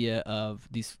the idea of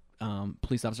these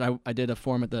police officers. I did a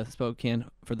forum at the Spokane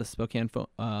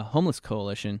Homelessness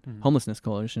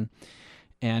Coalition,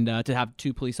 and to have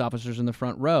 2 police officers in the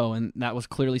front row, and that was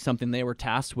clearly something they were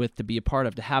tasked with to be a part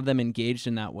of, to have them engaged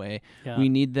in that way. We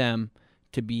need them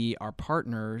to be our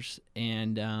partners,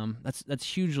 and that's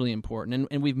hugely important.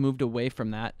 And we've moved away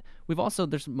from that.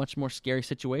 There's much more scary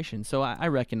situations, so I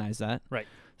recognize that. Right.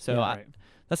 So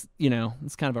that's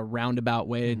it's kind of a roundabout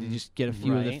way to just get a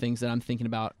few of the things that I'm thinking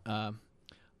about. I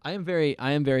am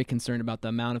very concerned about the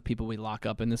amount of people we lock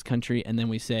up in this country, and then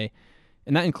we say,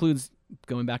 and that includes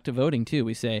going back to voting too.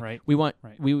 We say we want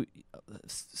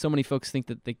so many folks think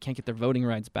that they can't get their voting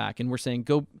rights back, and we're saying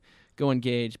go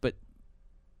engage, but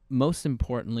most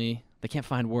importantly, they can't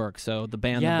find work. So the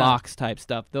ban the box type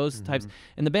stuff, those types,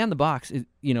 and the ban the box is,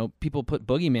 people put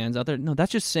boogeyman's out there. No,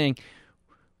 that's just saying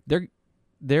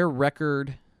their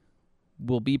record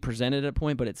will be presented at a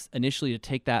point, but it's initially to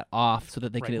take that off so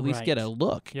that they can at least get a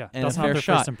look and that's a fair not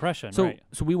shot. First impression. So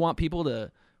we want people to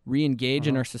re-engage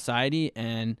in our society,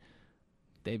 and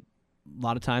they a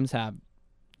lot of times have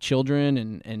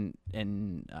children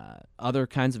and other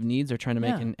kinds of needs they're trying to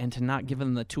make, and to not give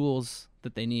them the tools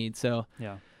that they need. So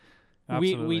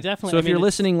we definitely. So if you're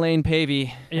listening, Lane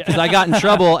Pavey, because I got in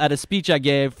trouble at a speech I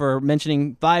gave for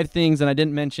mentioning 5 things and I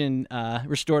didn't mention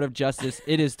restorative justice.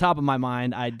 It is top of my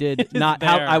mind. I did not.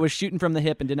 I was shooting from the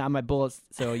hip and did not have my bullets.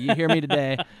 So you hear me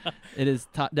today. It is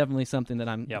definitely something that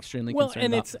I'm extremely concerned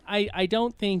about. It's I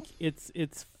don't think it's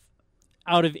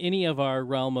out of any of our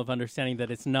realm of understanding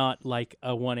that it's not like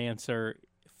a one answer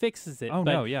fixes it. Oh,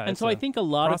 but, no, yeah, And it's so I a think a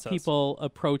lot process. of people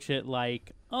approach it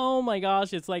like, oh my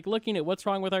gosh, it's like looking at what's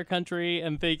wrong with our country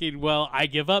and thinking, well, I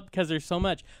give up because there's so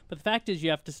much. But the fact is, you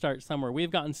have to start somewhere.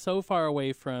 We've gotten so far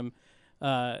away from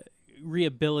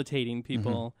rehabilitating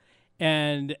people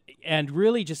and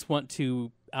really just want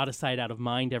to out of sight, out of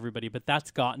mind everybody. But that's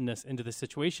gotten us into the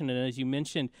situation. And as you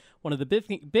mentioned, one of the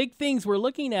big things we're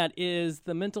looking at is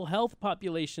the mental health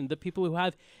population. The people who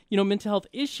have, mental health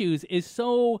issues is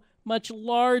so much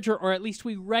larger, or at least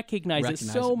we recognize it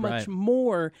so much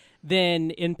more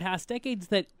than in past decades,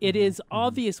 that it is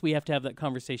obvious we have to have that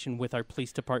conversation with our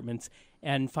police departments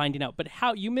and finding out. But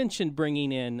how you mentioned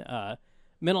bringing in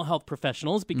mental health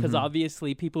professionals, because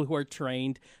obviously people who are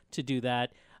trained to do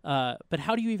that. But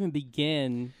how do you even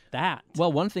begin that?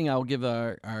 Well, one thing I'll give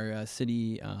our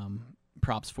city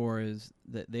props for is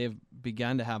that they've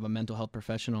begun to have a mental health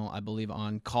professional, I believe,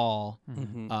 on call,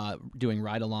 doing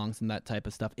ride-alongs and that type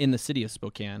of stuff in the city of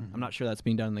Spokane. I'm not sure that's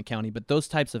being done in the county, but those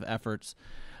types of efforts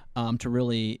to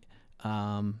really,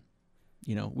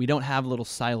 we don't have little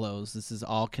silos. This is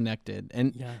all connected.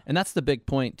 And that's the big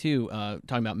point, too,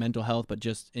 talking about mental health, but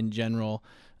just in general,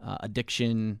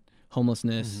 addiction,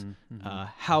 homelessness,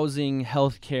 housing,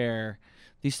 healthcare.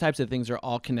 These types of things are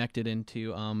all connected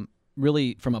into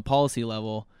really from a policy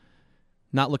level,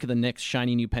 not look at the next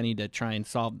shiny new penny to try and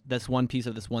solve this one piece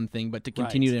of this one thing, but to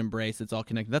continue to embrace it's all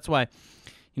connected. That's why,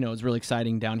 it was really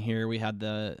exciting down here. We had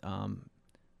the,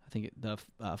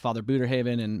 Father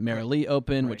Buderhaven and Mary Lee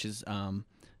Open, which is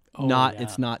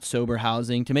it's not sober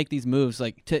housing. To make these moves,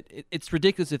 it's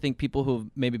ridiculous to think people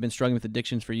who've maybe been struggling with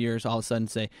addictions for years all of a sudden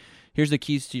say, here's the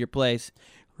keys to your place.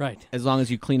 Right. As long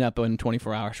as you clean up in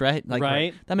 24 hours, right?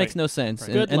 That makes no sense.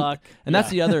 Right. Good luck. And that's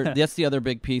the other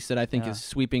big piece that I think is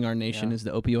sweeping our nation is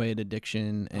the opioid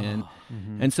addiction,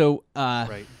 and so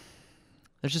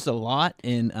there's just a lot.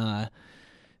 And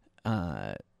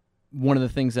one of the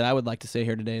things that I would like to say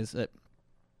here today is that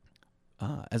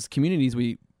as communities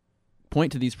we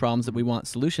point to these problems that we want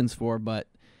solutions for, but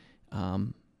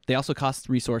they also cost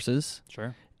resources.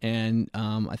 Sure. And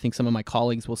I think some of my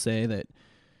colleagues will say that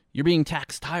you're being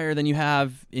taxed higher than you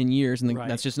have in years, and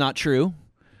that's just not true.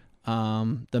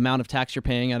 The amount of tax you're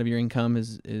paying out of your income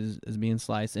is being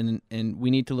sliced, and we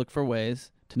need to look for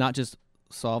ways to not just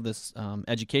solve this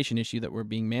education issue that we're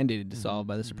being mandated to solve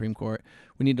by the Supreme Court.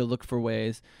 We need to look for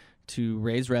ways to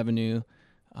raise revenue,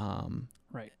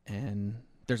 and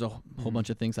there's a whole bunch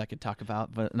of things I could talk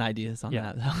about, but an idea is on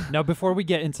that. Now, before we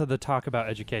get into the talk about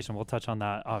education, we'll touch on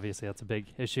that. Obviously, that's a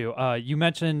big issue. You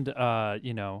mentioned,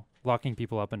 locking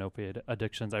people up in opioid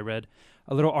addictions. I read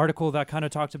a little article that kind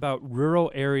of talked about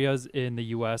rural areas in the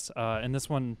U.S., and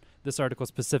this article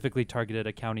specifically targeted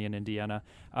a county in Indiana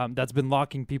that's been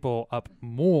locking people up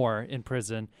more in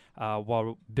prison,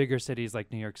 while bigger cities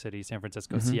like New York City, San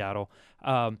Francisco, Seattle,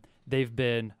 they've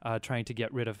been trying to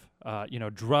get rid of,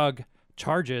 drug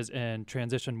charges and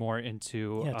transition more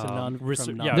into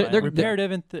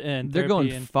reparative and they're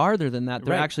going and farther than that.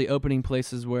 They're actually opening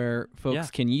places where folks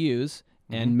can use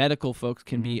and medical folks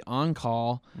can be on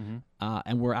call,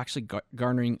 and we're actually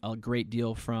garnering a great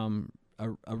deal from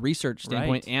a research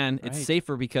standpoint, and it's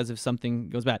safer because if something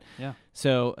goes bad. Yeah.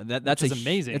 So that's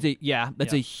amazing.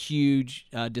 That's a huge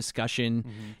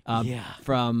discussion.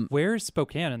 From where's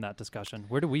Spokane in that discussion?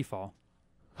 Where do we fall?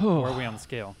 Where are we on the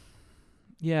scale?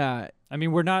 Yeah, I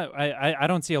mean, we're not. I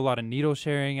don't see a lot of needle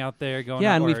sharing out there going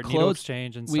on, and or we've needle closed,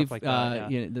 exchange and stuff like that.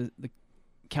 The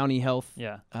county health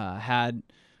had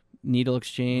needle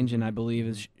exchange, and I believe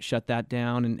has shut that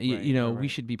down. And we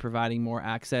should be providing more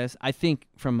access. I think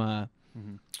from a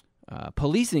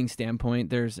policing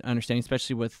standpoint, there's understanding,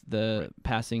 especially with the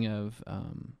passing of.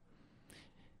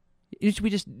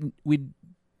 We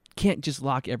can't just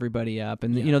lock everybody up,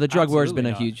 and the drug war has been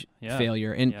a huge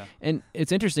failure, and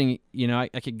it's interesting. I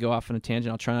could go off on a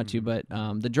tangent. I'll try not to, but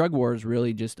the drug war is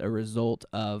really just a result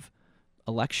of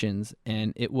elections,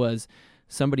 and it was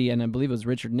somebody, and I believe it was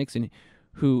Richard Nixon,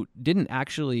 who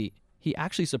he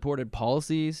actually supported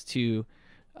policies to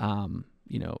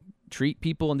treat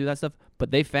people and do that stuff,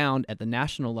 but they found at the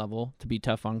national level to be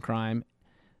tough on crime.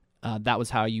 That was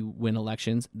how you win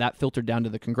elections. That filtered down to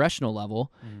the congressional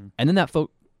level, and then that fell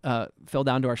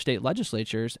down to our state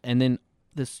legislatures, and then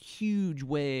this huge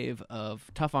wave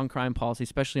of tough on crime policy,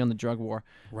 especially on the drug war,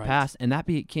 passed, and that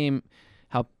became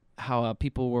how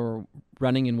people were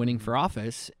running and winning for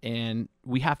office, and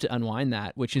we have to unwind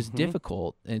that, which is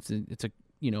difficult. It's a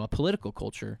political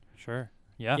culture. Sure.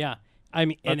 Yeah. Yeah. I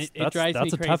mean, it drives me crazy.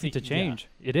 That's a toughie to change.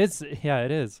 Yeah. It is. Yeah, it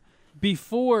is.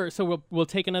 We'll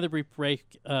take another brief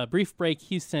break,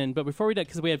 Houston. But before we do,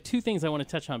 because we have two things I want to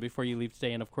touch on before you leave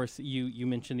today, and of course you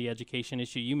mentioned the education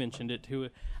issue, you mentioned it too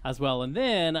as well, and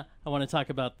then I want to talk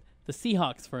about the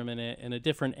Seahawks for a minute and a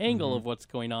different angle of what's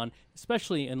going on,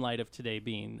 especially in light of today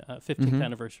being 15th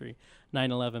anniversary,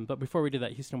 9/11. But before we do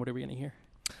that, Houston, what are we going to hear?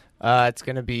 It's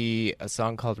going to be a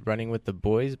song called Running with the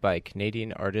Boys by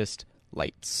Canadian artist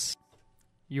Lights.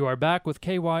 You are back with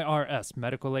KYRS,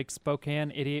 Medical Lake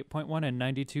Spokane, 88.1 and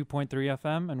 92.3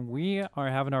 FM, and we are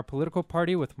having our political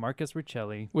party with Marcus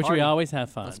Riccelli. Which we always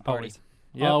have fun. Let's party. Always.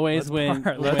 Yep, Always let's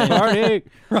when let's party.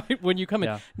 right when you come in.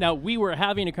 Yeah. Now we were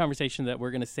having a conversation that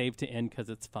we're going to save to end because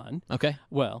it's fun. Okay.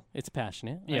 Well, it's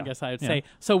passionate. I Yeah. guess I would Yeah. say.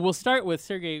 So we'll start with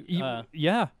Sergey.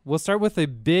 Yeah, we'll start with a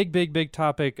big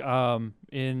topic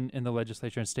in the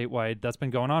legislature and statewide that's been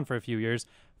going on for a few years.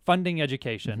 Funding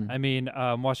education. I mean,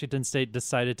 Washington State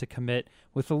decided to commit,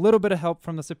 with a little bit of help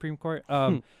from the Supreme Court,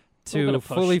 bit to of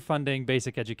push. fully funding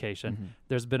basic education.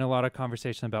 There's been a lot of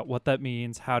conversation about what that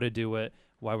means, how to do it,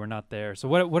 why we're not there. So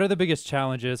what are the biggest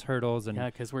challenges, hurdles, and Yeah,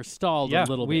 because we're stalled a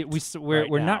little bit.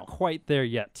 we're now. not quite there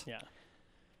yet. Yeah.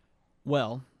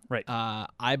 Well, Right. I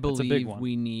a big believe one.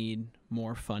 we need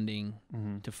more funding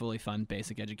to fully fund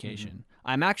basic Mm-hmm. education.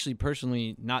 I'm actually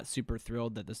personally not super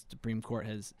thrilled that the Supreme Court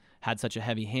has had such a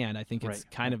heavy hand. I think it's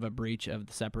Right. kind of a breach of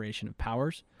the separation of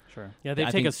powers. Sure. Yeah, they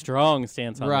I take a think- strong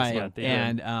stance on Right. this one. they do.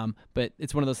 And but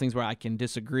it's one of those things where I can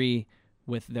disagree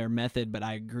with their method, but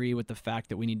I agree with the fact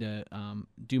that we need to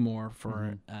do more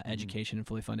for education and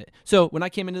fully fund it. So when I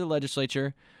came into the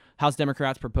legislature, House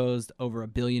Democrats proposed over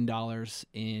 $1 billion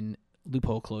in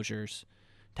loophole closures,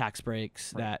 tax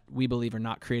breaks that we believe are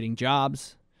not creating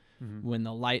jobs. When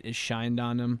the light is shined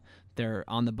on them, they're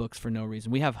on the books for no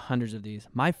reason. We have hundreds of these.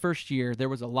 My first year, there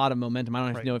was a lot of momentum. I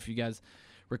don't Right. know if you guys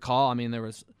recall. I mean, there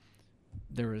was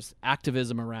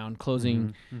activism around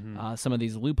closing some of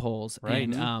these loopholes.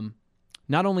 Right. And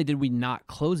not only did we not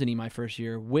close any my first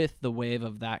year with the wave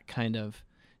of that kind of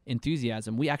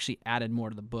enthusiasm, we actually added more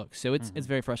to the book. So it's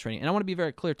very frustrating. And I want to be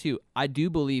very clear, too. I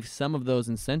do believe some of those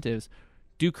incentives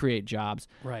do create jobs.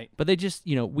 Right. But they just,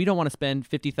 we don't want to spend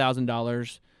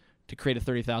 $50,000 to create a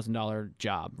 $30,000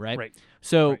 job, right? Right.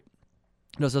 So Right.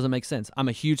 this doesn't make sense. I'm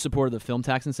a huge supporter of the film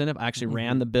tax incentive. I actually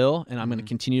ran the bill, and I'm going to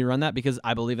continue to run that because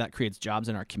I believe that creates jobs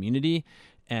in our community,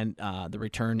 and the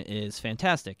return is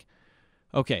fantastic.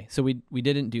 Okay, so we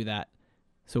didn't do that.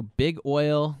 So big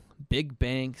oil, big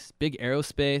banks, big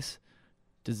aerospace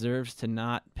deserves to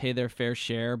not pay their fair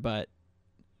share, but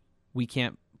we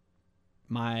can't.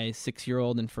 My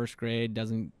 6-year-old in first grade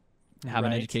doesn't have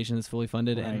an Right. education that's fully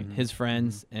funded, Right. and his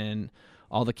friends and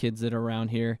all the kids that are around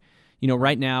here.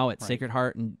 Right now at Sacred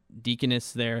Heart and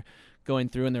Deaconess, they're going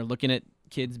through and they're looking at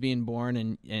kids being born,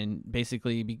 and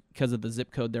basically because of the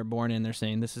zip code they're born in, they're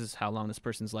saying this is how long this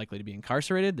person's likely to be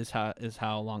incarcerated. This is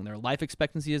how long their life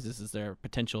expectancy is. This is their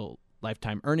potential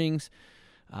lifetime earnings.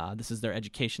 This is their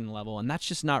education level, and that's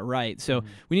just not right. So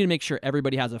we need to make sure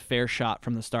everybody has a fair shot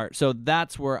from the start. So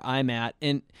that's where I'm at,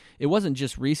 and it wasn't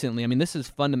just recently. I mean, this is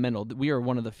fundamental. We are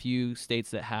one of the few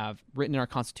states that have written in our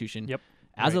Constitution, Yep.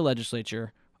 as a Right.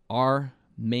 legislature, our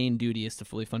main duty is to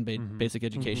fully fund basic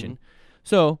education.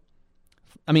 So,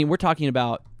 I mean, we're talking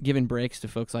about giving breaks to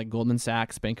folks like Goldman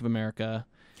Sachs, Bank of America.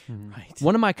 Right.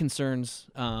 One of my concerns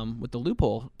with the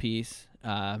loophole piece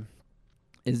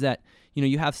is that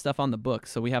you have stuff on the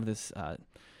books. So we have this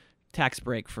tax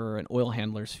break for an oil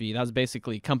handler's fee. That was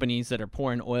basically companies that are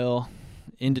pouring oil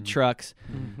into trucks,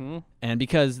 and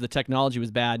because the technology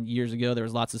was bad years ago, there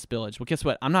was lots of spillage. Well, guess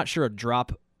what? I'm not sure a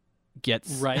drop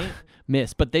gets Right.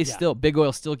 missed, but they Big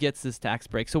Oil still gets this tax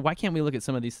break. So why can't we look at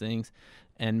some of these things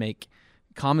and make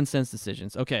common sense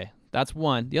decisions? Okay, that's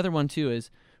one. The other one too is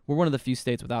we're one of the few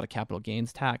states without a capital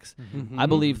gains tax. I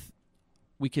believe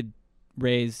we could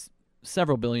raise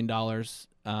several $1 billion.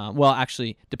 Well,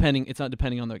 actually, it's not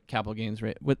depending on the capital gains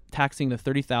rate. With taxing the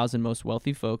 30,000 most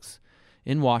wealthy folks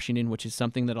in Washington, which is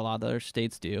something that a lot of other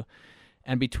states do,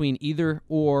 and between either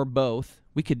or both,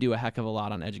 we could do a heck of a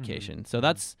lot on education. So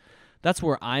that's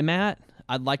where I'm at.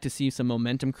 I'd like to see some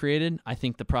momentum created. I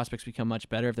think the prospects become much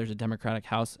better if there's a Democratic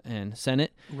House and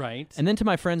Senate. Right. And then to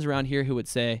my friends around here who would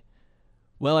say,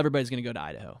 well, everybody's going to go to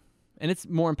Idaho. And it's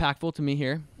more impactful to me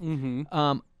here.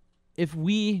 If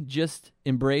we just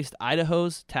embraced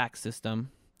Idaho's tax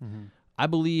system, I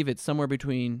believe it's somewhere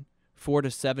between $4 to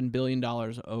 $7 billion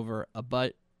over a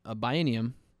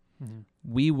biennium.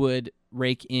 We would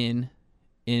rake in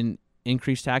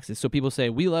increased taxes. So people say,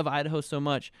 we love Idaho so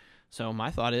much. So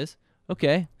my thought is,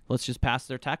 okay, let's just pass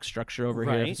their tax structure over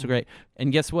here. Right. It's so great.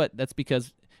 And guess what? That's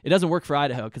because It doesn't work for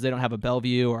Idaho because they don't have a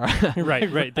Bellevue or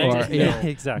right. They or, just, you know,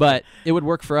 exactly. but it would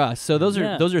work for us. So those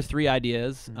are 3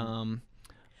 ideas. Mm-hmm.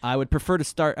 I would prefer to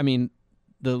start. I mean,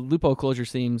 the loophole closure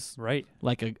seems right.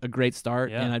 like a great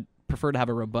start, Yeah. and I'd prefer to have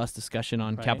a robust discussion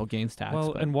on capital gains tax.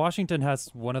 Well, and Washington has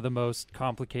one of the most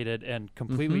complicated and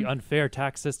completely unfair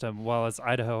tax system, while as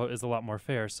Idaho is a lot more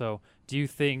fair. So do you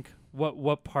think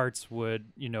what parts would,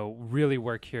 really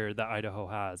work here that Idaho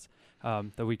has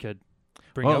that we could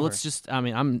bring over? Let's just,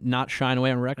 I'm not shying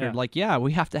away on record.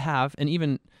 We have to have, and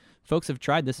even folks have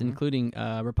tried this, including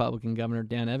Republican Governor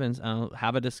Dan Evans,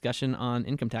 have a discussion on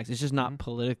income tax. It's just not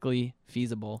politically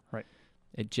feasible. Right.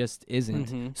 It just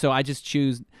isn't. So I just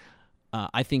choose,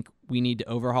 I think we need to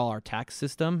overhaul our tax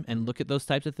system and look at those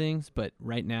types of things. But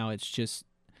right now it's just,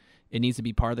 it needs to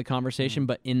be part of the conversation.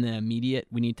 But in the immediate,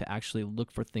 we need to actually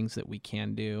look for things that we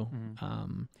can do.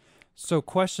 So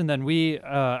question then, we,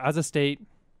 as a state,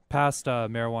 passed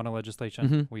marijuana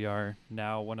legislation. We are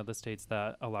now one of the states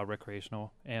that allow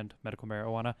recreational and medical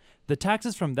marijuana. The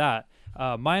taxes from that,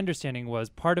 my understanding was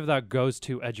part of that goes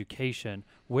to education.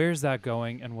 Where's that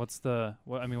going, and what's the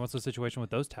situation with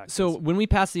those taxes? So when we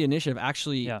passed the initiative,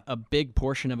 actually a big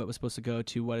portion of it was supposed to go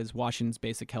to what is Washington's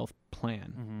Basic Health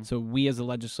Plan. So we as a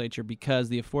legislature, because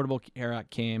the Affordable Care Act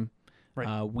came,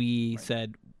 we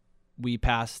said we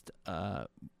passed,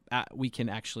 we can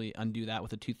actually undo that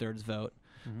with a 2/3 vote.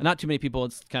 Not too many people,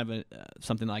 it's kind of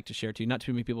something I like to share too, not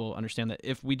too many people understand that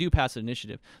if we do pass an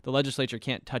initiative, the legislature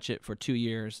can't touch it for 2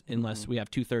 years unless we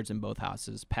have 2/3 in both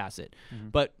houses pass it.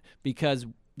 But because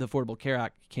the Affordable Care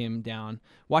Act came down,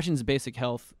 Washington's Basic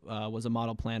Health was a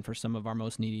model plan for some of our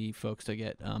most needy folks to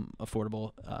get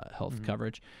affordable health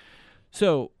coverage.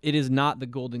 So it is not the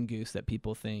golden goose that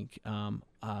people think.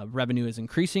 Revenue is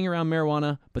increasing around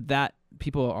marijuana, but that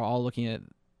people are all looking at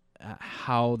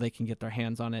how they can get their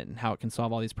hands on it and how it can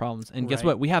solve all these problems. And guess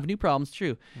what? We have new problems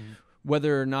too.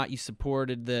 Whether or not you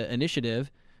supported the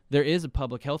initiative, there is a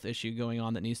public health issue going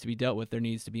on that needs to be dealt with. There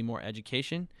needs to be more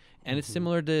education. And it's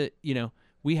similar to,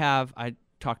 I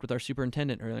talked with our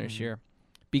superintendent earlier this year.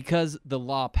 Because the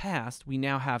law passed, we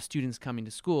now have students coming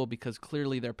to school because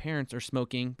clearly their parents are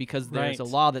smoking because there's a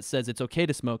law that says it's okay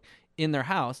to smoke in their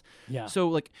house. Yeah.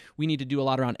 So we need to do a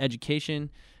lot around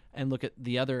education and look at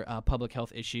the other public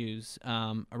health issues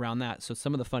around that. So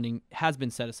some of the funding has been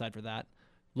set aside for that.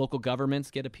 Local governments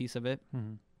get a piece of it.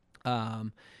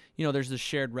 There's the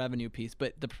shared revenue piece.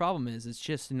 But the problem is it's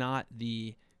just not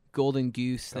the golden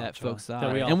goose that folks thought.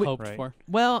 That we all hoped for.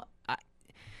 Well,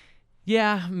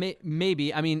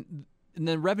 maybe. I mean, and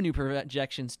the revenue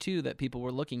projections, too, that people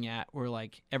were looking at were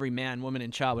like every man, woman,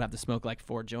 and child would have to smoke like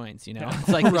 4 joints, It's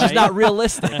like, it's just not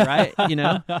realistic, right?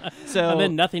 So and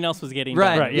then nothing else was getting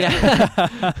done. Right,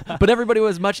 yeah. But everybody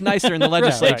was much nicer in the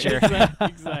legislature.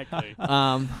 Exactly.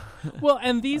 Well,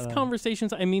 and these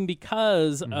conversations,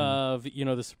 because of,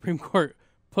 the Supreme Court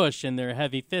push and their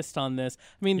heavy fist on this,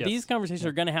 these conversations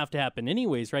are going to have to happen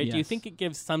anyways, right? Do you think it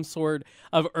gives some sort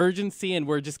of urgency and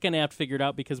we're just going to have to figure it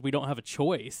out because we don't have a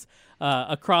choice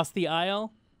across the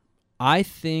aisle? I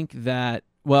think that,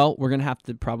 we're going to have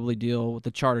to probably deal with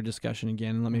the charter discussion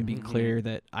again. And let me be clear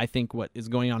that I think what is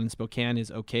going on in Spokane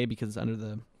is okay because it's under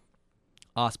the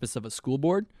auspice of a school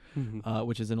board,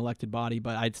 which is an elected body,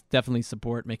 but I definitely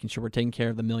support making sure we're taking care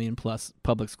of the 1 million+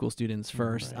 public school students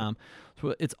first.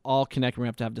 So it's all connected. We're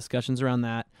going to have discussions around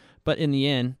that. But in the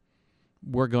end,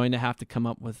 we're going to have to come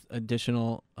up with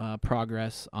additional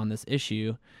progress on this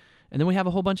issue. And then we have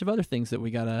a whole bunch of other things that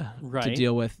we got to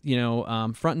deal with,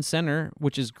 front and center,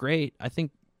 which is great. I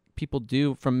think people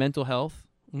do from mental health.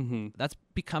 That's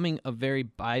becoming a very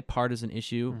bipartisan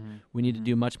issue. We need to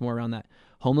do much more around that.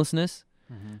 Homelessness.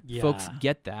 Folks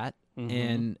get that,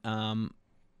 and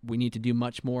we need to do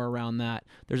much more around that.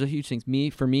 There's a huge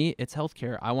thing. For me, it's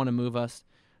healthcare. I want to move us.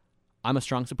 I'm a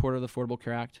strong supporter of the Affordable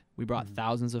Care Act. We brought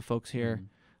thousands of folks here,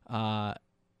 but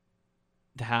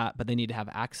they need to have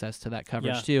access to that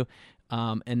coverage too.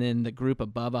 And then the group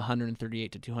above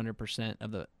 138 to 200%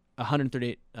 of the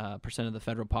 138% of the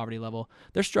federal poverty level,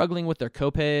 they're struggling with their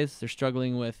copays. They're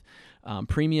struggling with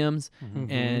premiums,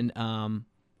 and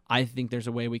I think there's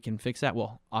a way we can fix that.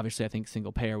 Well, obviously, I think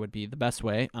single payer would be the best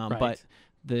way, but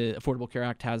the Affordable Care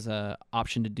Act has an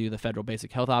option to do the federal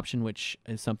basic health option, which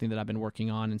is something that I've been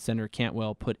working on, and Senator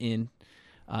Cantwell put in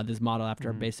this model after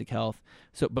our basic health.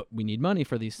 So, but we need money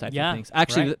for these types of things.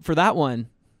 Actually, for that one,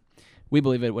 we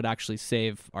believe it would actually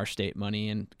save our state money,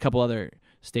 and a couple other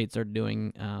states are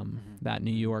doing that,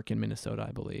 New York and Minnesota,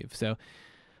 I believe. So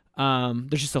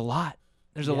there's just a lot.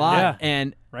 There's a lot,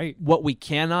 and what we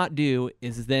cannot do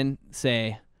is then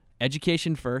say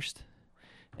education first,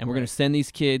 and we're going to send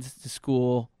these kids to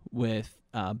school with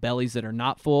bellies that are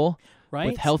not full, Right.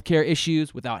 with healthcare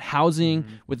issues, without housing,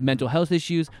 with mental health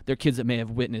issues. There are kids that may have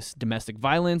witnessed domestic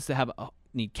violence, that have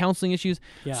need counseling issues.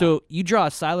 Yeah. So you draw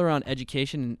a silo around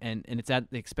education and it's at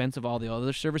the expense of all the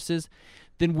other services,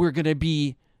 then we're going to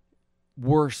be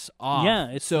worse off. Yeah,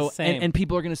 it's so the same. And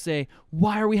people are going to say,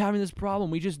 why are we having this problem?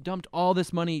 We just dumped all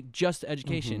this money just to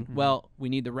education. Well, we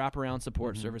need the wraparound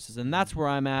support services, and that's where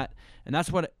I'm at, and that's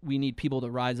what we need people to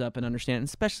rise up and understand, and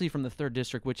especially from the 3rd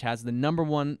District, which has the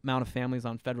 #1 amount of families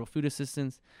on federal food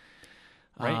assistance.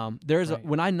 Right.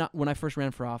 When I first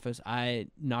ran for office, I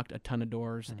knocked a ton of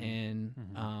doors, and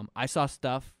I saw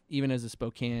stuff, even as a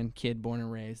Spokane kid born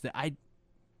and raised, that I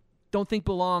don't think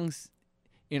belongs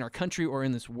in our country or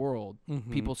in this world.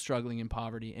 People struggling in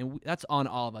poverty, and that's on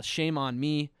all of us. Shame on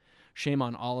me, shame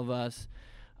on all of us.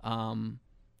 I'm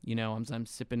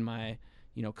sipping my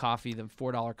coffee, the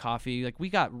 $4 coffee. Like, we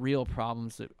got real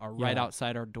problems that are right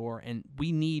outside our door, and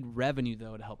we need revenue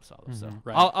though to help us solve them. So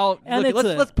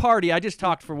Right. let's party. I just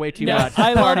talked for way too much.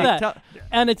 I love Party. that.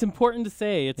 And it's important to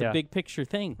say it's a big picture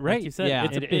thing. Right. Like you said, Yeah.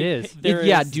 it's a It big,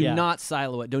 is. Do not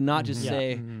silo it. Do not just Yeah.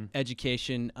 say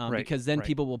education, Right, because then right.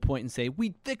 people will point and say,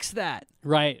 we fixed that.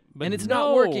 Right. But And it's no.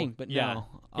 not working. But Yeah. no,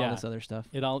 all Yeah. this other stuff.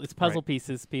 It's puzzle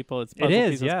pieces, people. It's It puzzle is,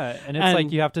 pieces. yeah, and it's And-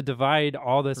 like you have to divide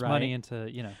all this Right. money into,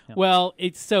 yeah. Well,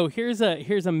 here's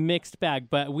a mixed bag,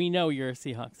 but we know you're a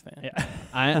Seahawks fan. Yeah.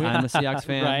 I'm a Seahawks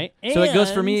fan. Right. So it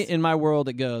goes for me, And- in my world,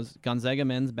 it goes Gonzaga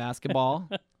men's basketball,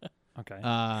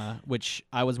 Okay. which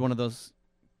I was one of those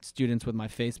students with my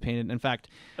face painted. In fact,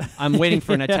 I'm waiting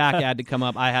for an attack ad to come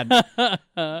up. I had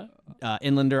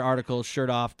Inlander articles,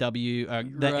 shirt off, the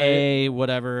Right. A,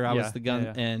 whatever. I Yeah, was the gun,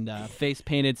 yeah. and face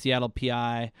painted Seattle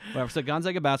PI, whatever. So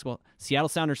Gonzaga basketball, Seattle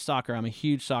Sounders soccer. I'm a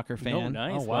huge soccer fan. Oh,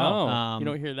 nice. Oh, wow. Wow. You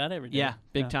don't hear that every day. Yeah,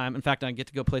 big Yeah. time. In fact, I get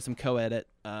to go play some co-ed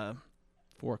at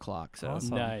 4 o'clock. So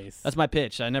Awesome. Nice. that's my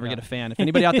pitch. I never Yeah. get a fan. If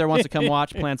anybody out there wants to come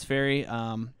watch Plants Ferry,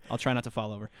 I'll try not to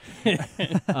fall over.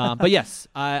 But yes,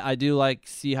 I do like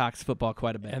Seahawks football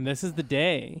quite a bit. And this is the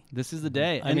day. This is the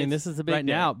day. I And mean, it's this is a big right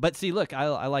day. now. But see, look,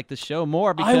 I like this show more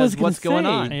I because was gonna what's going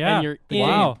say, on. Yeah. And you're in.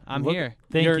 Wow. I'm Look- here.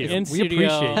 Thank You're you. in We studio.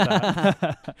 appreciate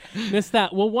that. Missed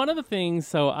that. Well, one of the things,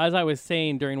 so as I was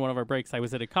saying during one of our breaks, I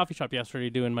was at a coffee shop yesterday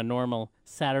doing my normal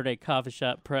Saturday coffee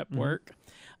shop prep work.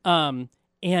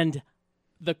 And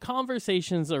the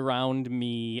conversations around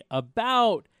me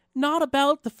not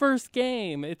about the first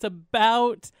game. It's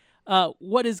about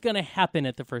what is going to happen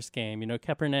at the first game.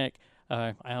 Kaepernick,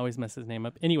 I always mess his name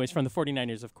up. Anyways, from the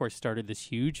 49ers, of course, started this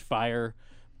huge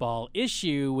fireball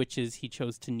issue, which is he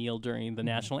chose to kneel during the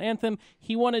national anthem.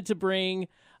 He wanted to bring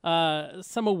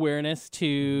some awareness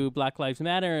to Black Lives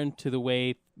Matter and to the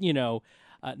way,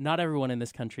 not everyone in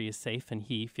this country is safe, and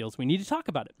he feels we need to talk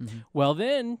about it. Well,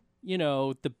 then,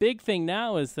 the big thing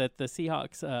now is that the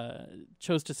Seahawks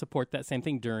chose to support that same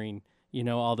thing during,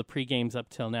 all the pre-games up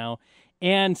till now.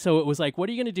 And so it was like, what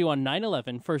are you going to do on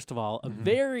 9/11? First of all, a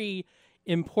very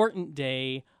important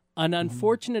day, an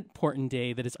unfortunate important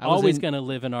day that is I was always in- going to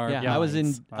live in our I was in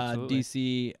minds. Absolutely.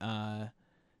 D.C.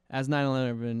 As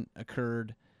 9/11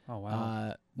 occurred. Oh,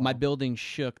 wow. My building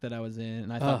shook that I was in,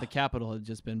 and I thought Ugh. the Capitol had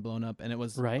just been blown up, and it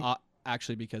was Right.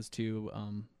 Actually because two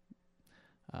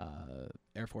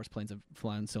Air Force planes have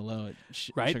flown so low, it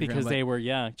Right, shook the because ground, they but were,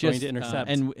 going just, to intercept.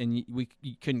 and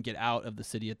you couldn't get out of the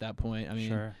city at that point. I mean,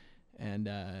 Sure. and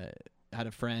I had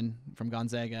a friend from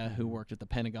Gonzaga who worked at the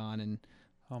Pentagon, and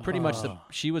Oh, pretty my much God.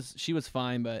 she was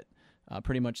fine, but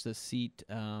pretty much the seat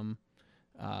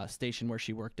station where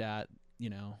she worked at,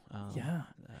 yeah.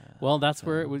 Well, that's so-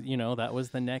 where it was, that was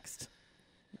the next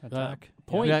Attack.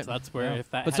 point. Yeah. That's where if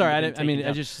that But sorry, hadn't been taken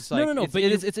down. just No, like no, it's, but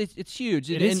it's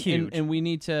huge. It is and, huge. and we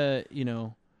need to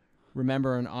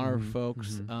remember and honor Mhm,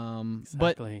 folks. mhm.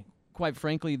 But Exactly. quite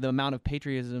frankly, the amount of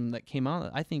patriotism that came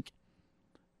out, I think,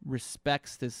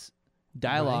 respects this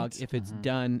dialogue Right. if it's Mhm,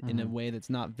 done in a mhm. way that's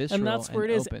not visceral And that's where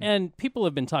it is. open. And people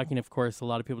have been talking, of course, a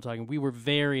lot of people talking. We were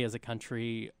very, as a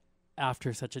country,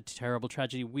 after such a terrible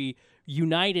tragedy, we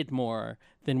united more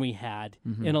than we had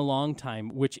Mhm. in a long time,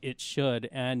 which it should.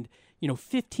 And,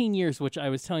 15 years, which I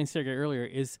was telling Sergey earlier,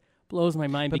 blows my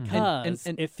mind But- because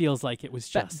and- it feels like it was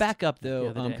just Back up the though,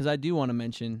 other day. because I do want to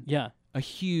mention Yeah. a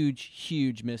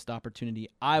huge missed opportunity.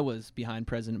 I was behind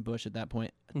President Bush at that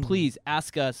point. Mhm. Please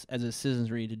ask us as a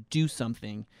citizenry to do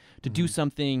something,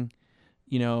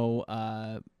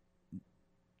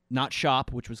 not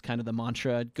shop, which was kind of the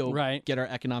mantra, go Right. get our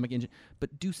economic engine,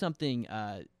 but do something.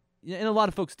 And a lot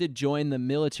of folks did join the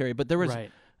military, but there was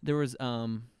Right.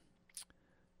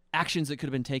 actions that could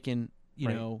have been taken,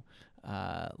 Right.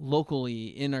 locally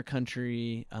in our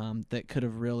country that could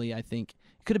have really, I think,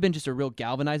 could have been just a real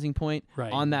galvanizing point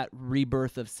Right. on that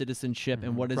rebirth of citizenship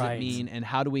and what does Right. it mean and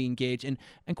how do we engage and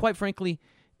quite frankly,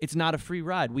 it's not a free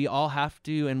ride. We all have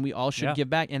to and we all should Yeah. give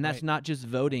back, and that's Right. not just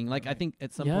voting. Like I think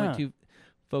at some Yeah. point too,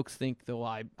 folks think, well,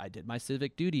 I did my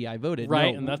civic duty, I voted,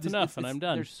 Right, No, and that's this- enough, and I'm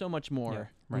done. There's so much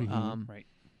more. Right. Right.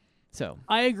 So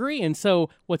I agree. And so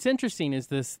what's interesting is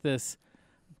this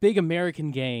big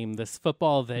American game, this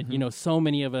football that, so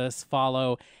many of us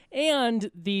follow,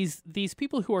 and these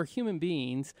people who are human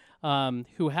beings,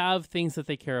 who have things that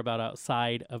they care about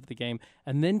outside of the game.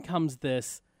 And then comes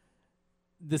this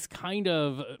kind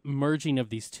of merging of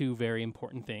these two very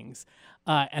important things.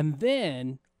 And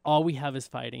then all we have is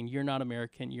fighting. You're not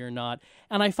American. You're not.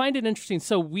 And I find it interesting.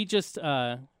 So we just,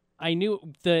 I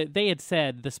knew they had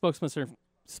said, the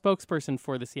spokesperson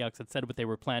for the Seahawks had said what they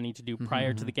were planning to do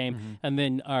prior to the game. And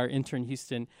then our intern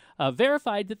Houston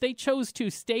verified that they chose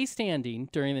to stay standing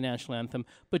during the national anthem,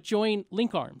 but join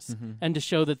link arms and to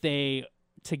show that they,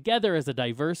 together as a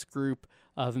diverse group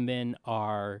of men,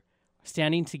 are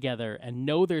standing together and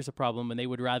know there's a problem, and they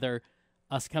would rather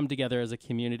us come together as a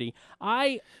community.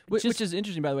 Which is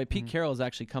interesting, by the way. Pete Carroll has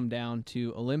actually come down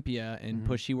to Olympia and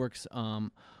push. He works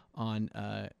on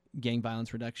gang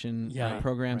violence reduction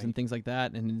programs and things like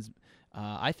that, and is,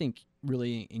 I think,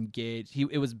 really engaged.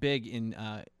 It was big in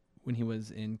when he was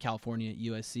in California at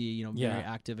USC. Very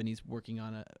active, and he's working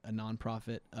on a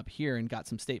nonprofit up here and got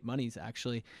some state monies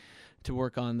actually to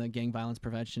work on the gang violence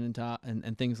prevention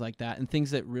and things like that, and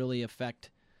things that really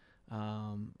affect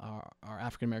our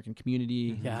African American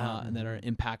community and that are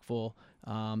impactful.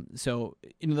 So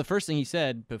the first thing he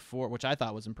said before, which I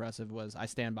thought was impressive, was "I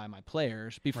stand by my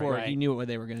players" before he knew what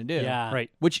they were going to do. Yeah.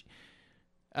 Right. Which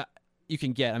you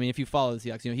can get. I mean, if you follow the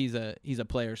Seahawks, he's a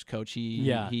player's coach.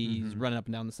 He's running up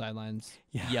and down the sidelines,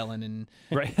 yelling and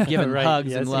giving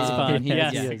hugs and love. fun. And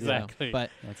Yes, so, exactly. but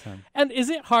That's him. And is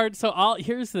it hard? So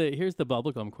here's the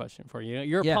bubblegum question for you.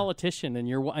 You're a politician, and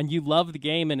you love the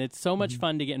game, and it's so much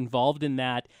fun to get involved in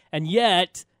that. And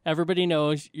yet everybody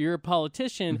knows you're a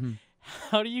politician.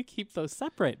 How do you keep those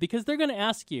separate? Because they're going to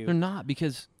ask you. they're not,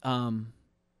 because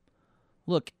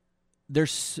look,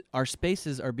 our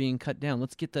spaces are being cut down.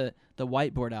 Let's get the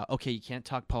whiteboard out. Okay, you can't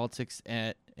talk politics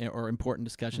or important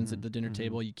discussions at the dinner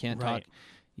table. You can't talk,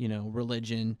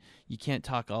 religion. You can't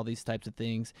talk all these types of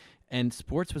things. And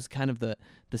sports was kind of the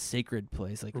sacred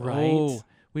place. Like,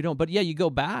 we don't. But yeah, you go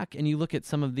back and you look at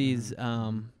some of these,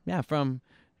 from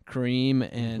Kareem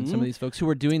and some of these folks who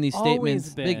were doing these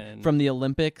statements from the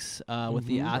Olympics with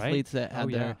the athletes that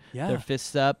had their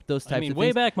fists up, those types of things.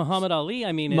 Way back, Muhammad Ali.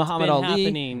 I mean, Muhammad it's been Ali,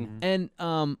 happening. And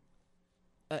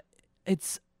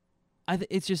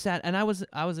it's just that. And I was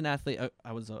an athlete.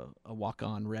 I was a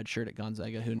walk-on red shirt at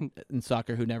Gonzaga in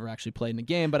soccer who never actually played in a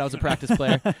game, but I was a practice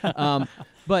player.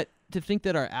 But to think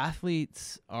that our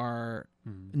athletes are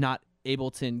not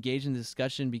able to engage in the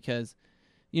discussion because,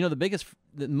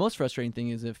 the most frustrating thing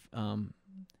is if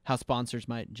how sponsors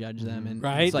might judge them, and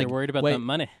it's like, they're worried about the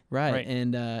money, right?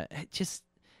 And just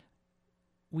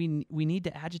we need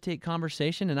to agitate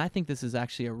conversation, and I think this is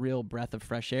actually a real breath of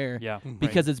fresh air,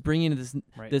 because it's bringing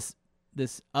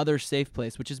this other safe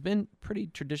place, which has been pretty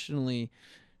traditionally,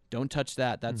 don't touch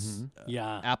that. That's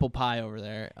apple pie over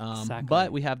there. Exactly.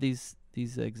 But we have these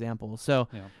examples. So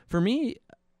for me,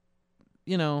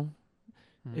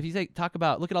 if you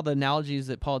look at all the analogies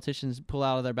that politicians pull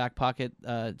out of their back pocket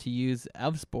to use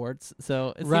of sports.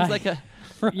 So it seems like a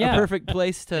perfect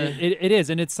place to. It is,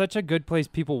 and it's such a good place.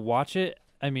 People watch it.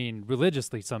 I mean,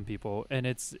 religiously, some people, and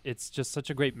it's just such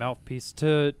a great mouthpiece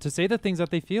to say the things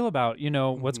that they feel about,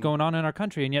 what's going on in our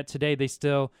country. And yet today they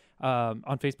still,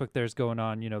 on Facebook, there's going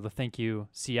on, the thank you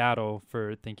Seattle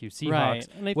for thank you Seahawks. Right.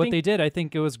 And they did, I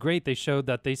think it was great. They showed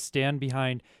that they stand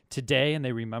behind today and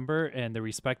they remember and they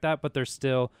respect that, but there's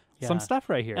still some stuff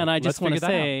right here. And I just want to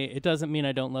say, out. it doesn't mean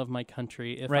I don't love my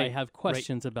country if I have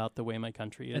questions about the way my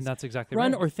country is and that's exactly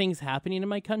run right. or things happening in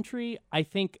my country. I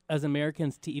think as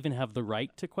Americans, to even have the right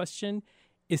to question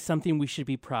is something we should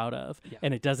be proud of. Yeah.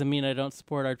 And it doesn't mean I don't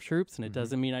support our troops, and it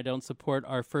doesn't mean I don't support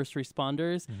our first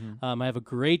responders. I have a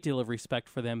great deal of respect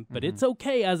for them, but it's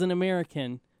okay as an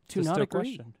American to not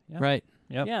agree. Yeah. Right.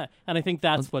 Yep. Yeah, and I think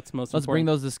that's what's most Let's important. bring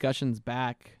those discussions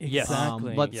back.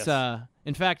 Exactly.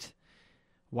 In fact,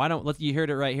 you heard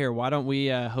it right here. Why don't we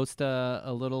host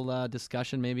a little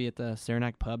discussion maybe at the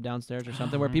Saranac Pub downstairs or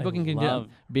something where people can get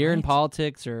beer and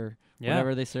politics or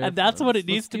whatever they serve. And that's what it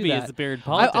needs to be, is beer and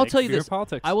politics. I'll tell you Beer this.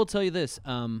 politics. I will tell you this.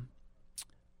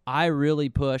 I really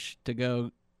push to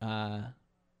go.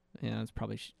 It's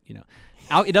probably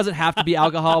it doesn't have to be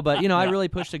alcohol, but I really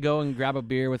push to go and grab a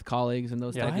beer with colleagues and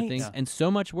those type of things. Yeah. And so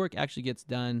much work actually gets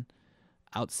done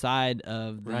outside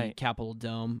of the Capitol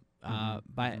Dome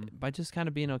by just kind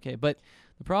of being okay. But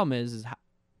the problem is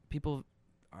people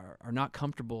are not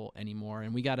comfortable anymore,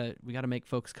 and we gotta make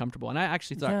folks comfortable. And I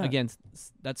actually thought again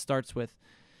that starts with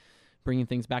bringing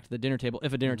things back to the dinner table.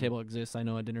 If a dinner table exists, I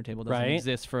know a dinner table doesn't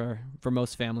exist for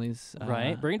most families.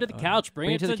 Right, bring it to the couch.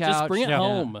 Bring it to the couch. Just bring it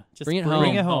home. Just bring it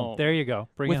home. There you go.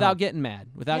 Without getting mad,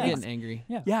 without getting angry.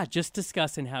 Yeah, just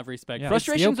discuss and have respect. Yeah.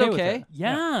 Frustration's okay.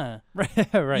 Yeah.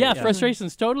 Right. Yeah,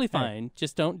 frustration's totally fine.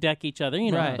 Just don't deck each other.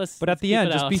 You know. Right. Let's, But at the keep end,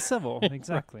 it just out. be civil.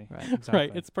 Exactly. Exactly.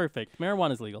 Right, it's perfect.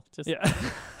 Marijuana's legal. Just yeah.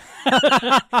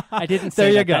 I didn't say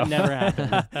There you that. go. That never happened.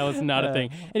 That was not a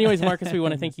thing. Anyways, Marcus, we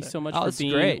want to thank you so much for it's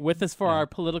being great. with us for our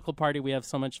political party. We have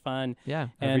so much fun. Yeah.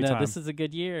 And Every time. this is a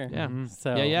good year. Yeah.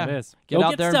 So Yeah. It is. Get Go out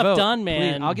get there stuff and vote. done,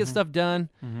 man. Please, I'll get stuff done,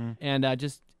 Mhm. and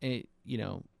just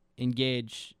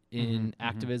engage in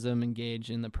activism, engage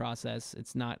in the process.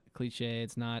 It's not cliche.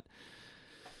 It's not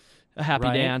a happy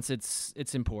Right. dance.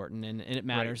 It's important, and it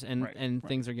matters, and right.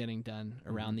 things are getting done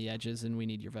around the edges, and we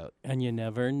need your vote. And you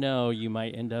never know. You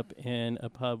might end up in a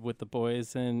pub with the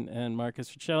boys and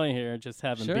Marcus Riccelli here just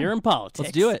having Sure. beer and politics.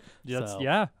 Let's do it. Yes, So-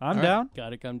 yeah, I'm All right. down. Got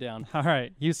to come down. All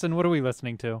right, Houston, what are we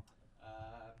listening to?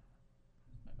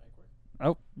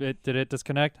 Oh, did it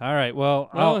disconnect? All right, well,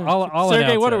 I'll Sergey,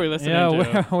 announce what it. are we listening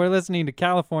yeah, to? we're listening to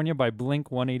California by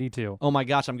Blink-182. Oh my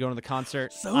gosh, I'm going to the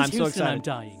concert. So I'm so Houston, I'm excited.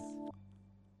 dying.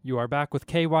 You are back with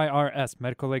KYRS,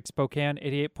 Medical Lake Spokane,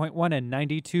 88.1 and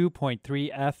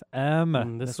 92.3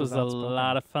 FM. This was a Outspoken.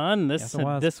 lot of fun. Yes, it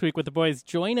was. This week with the boys.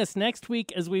 Join us next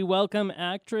week as we welcome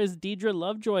actress Deidre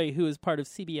Lovejoy, who is part of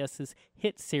CBS's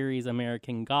hit series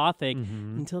American Gothic.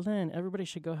 Until then, everybody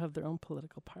should go have their own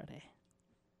political party.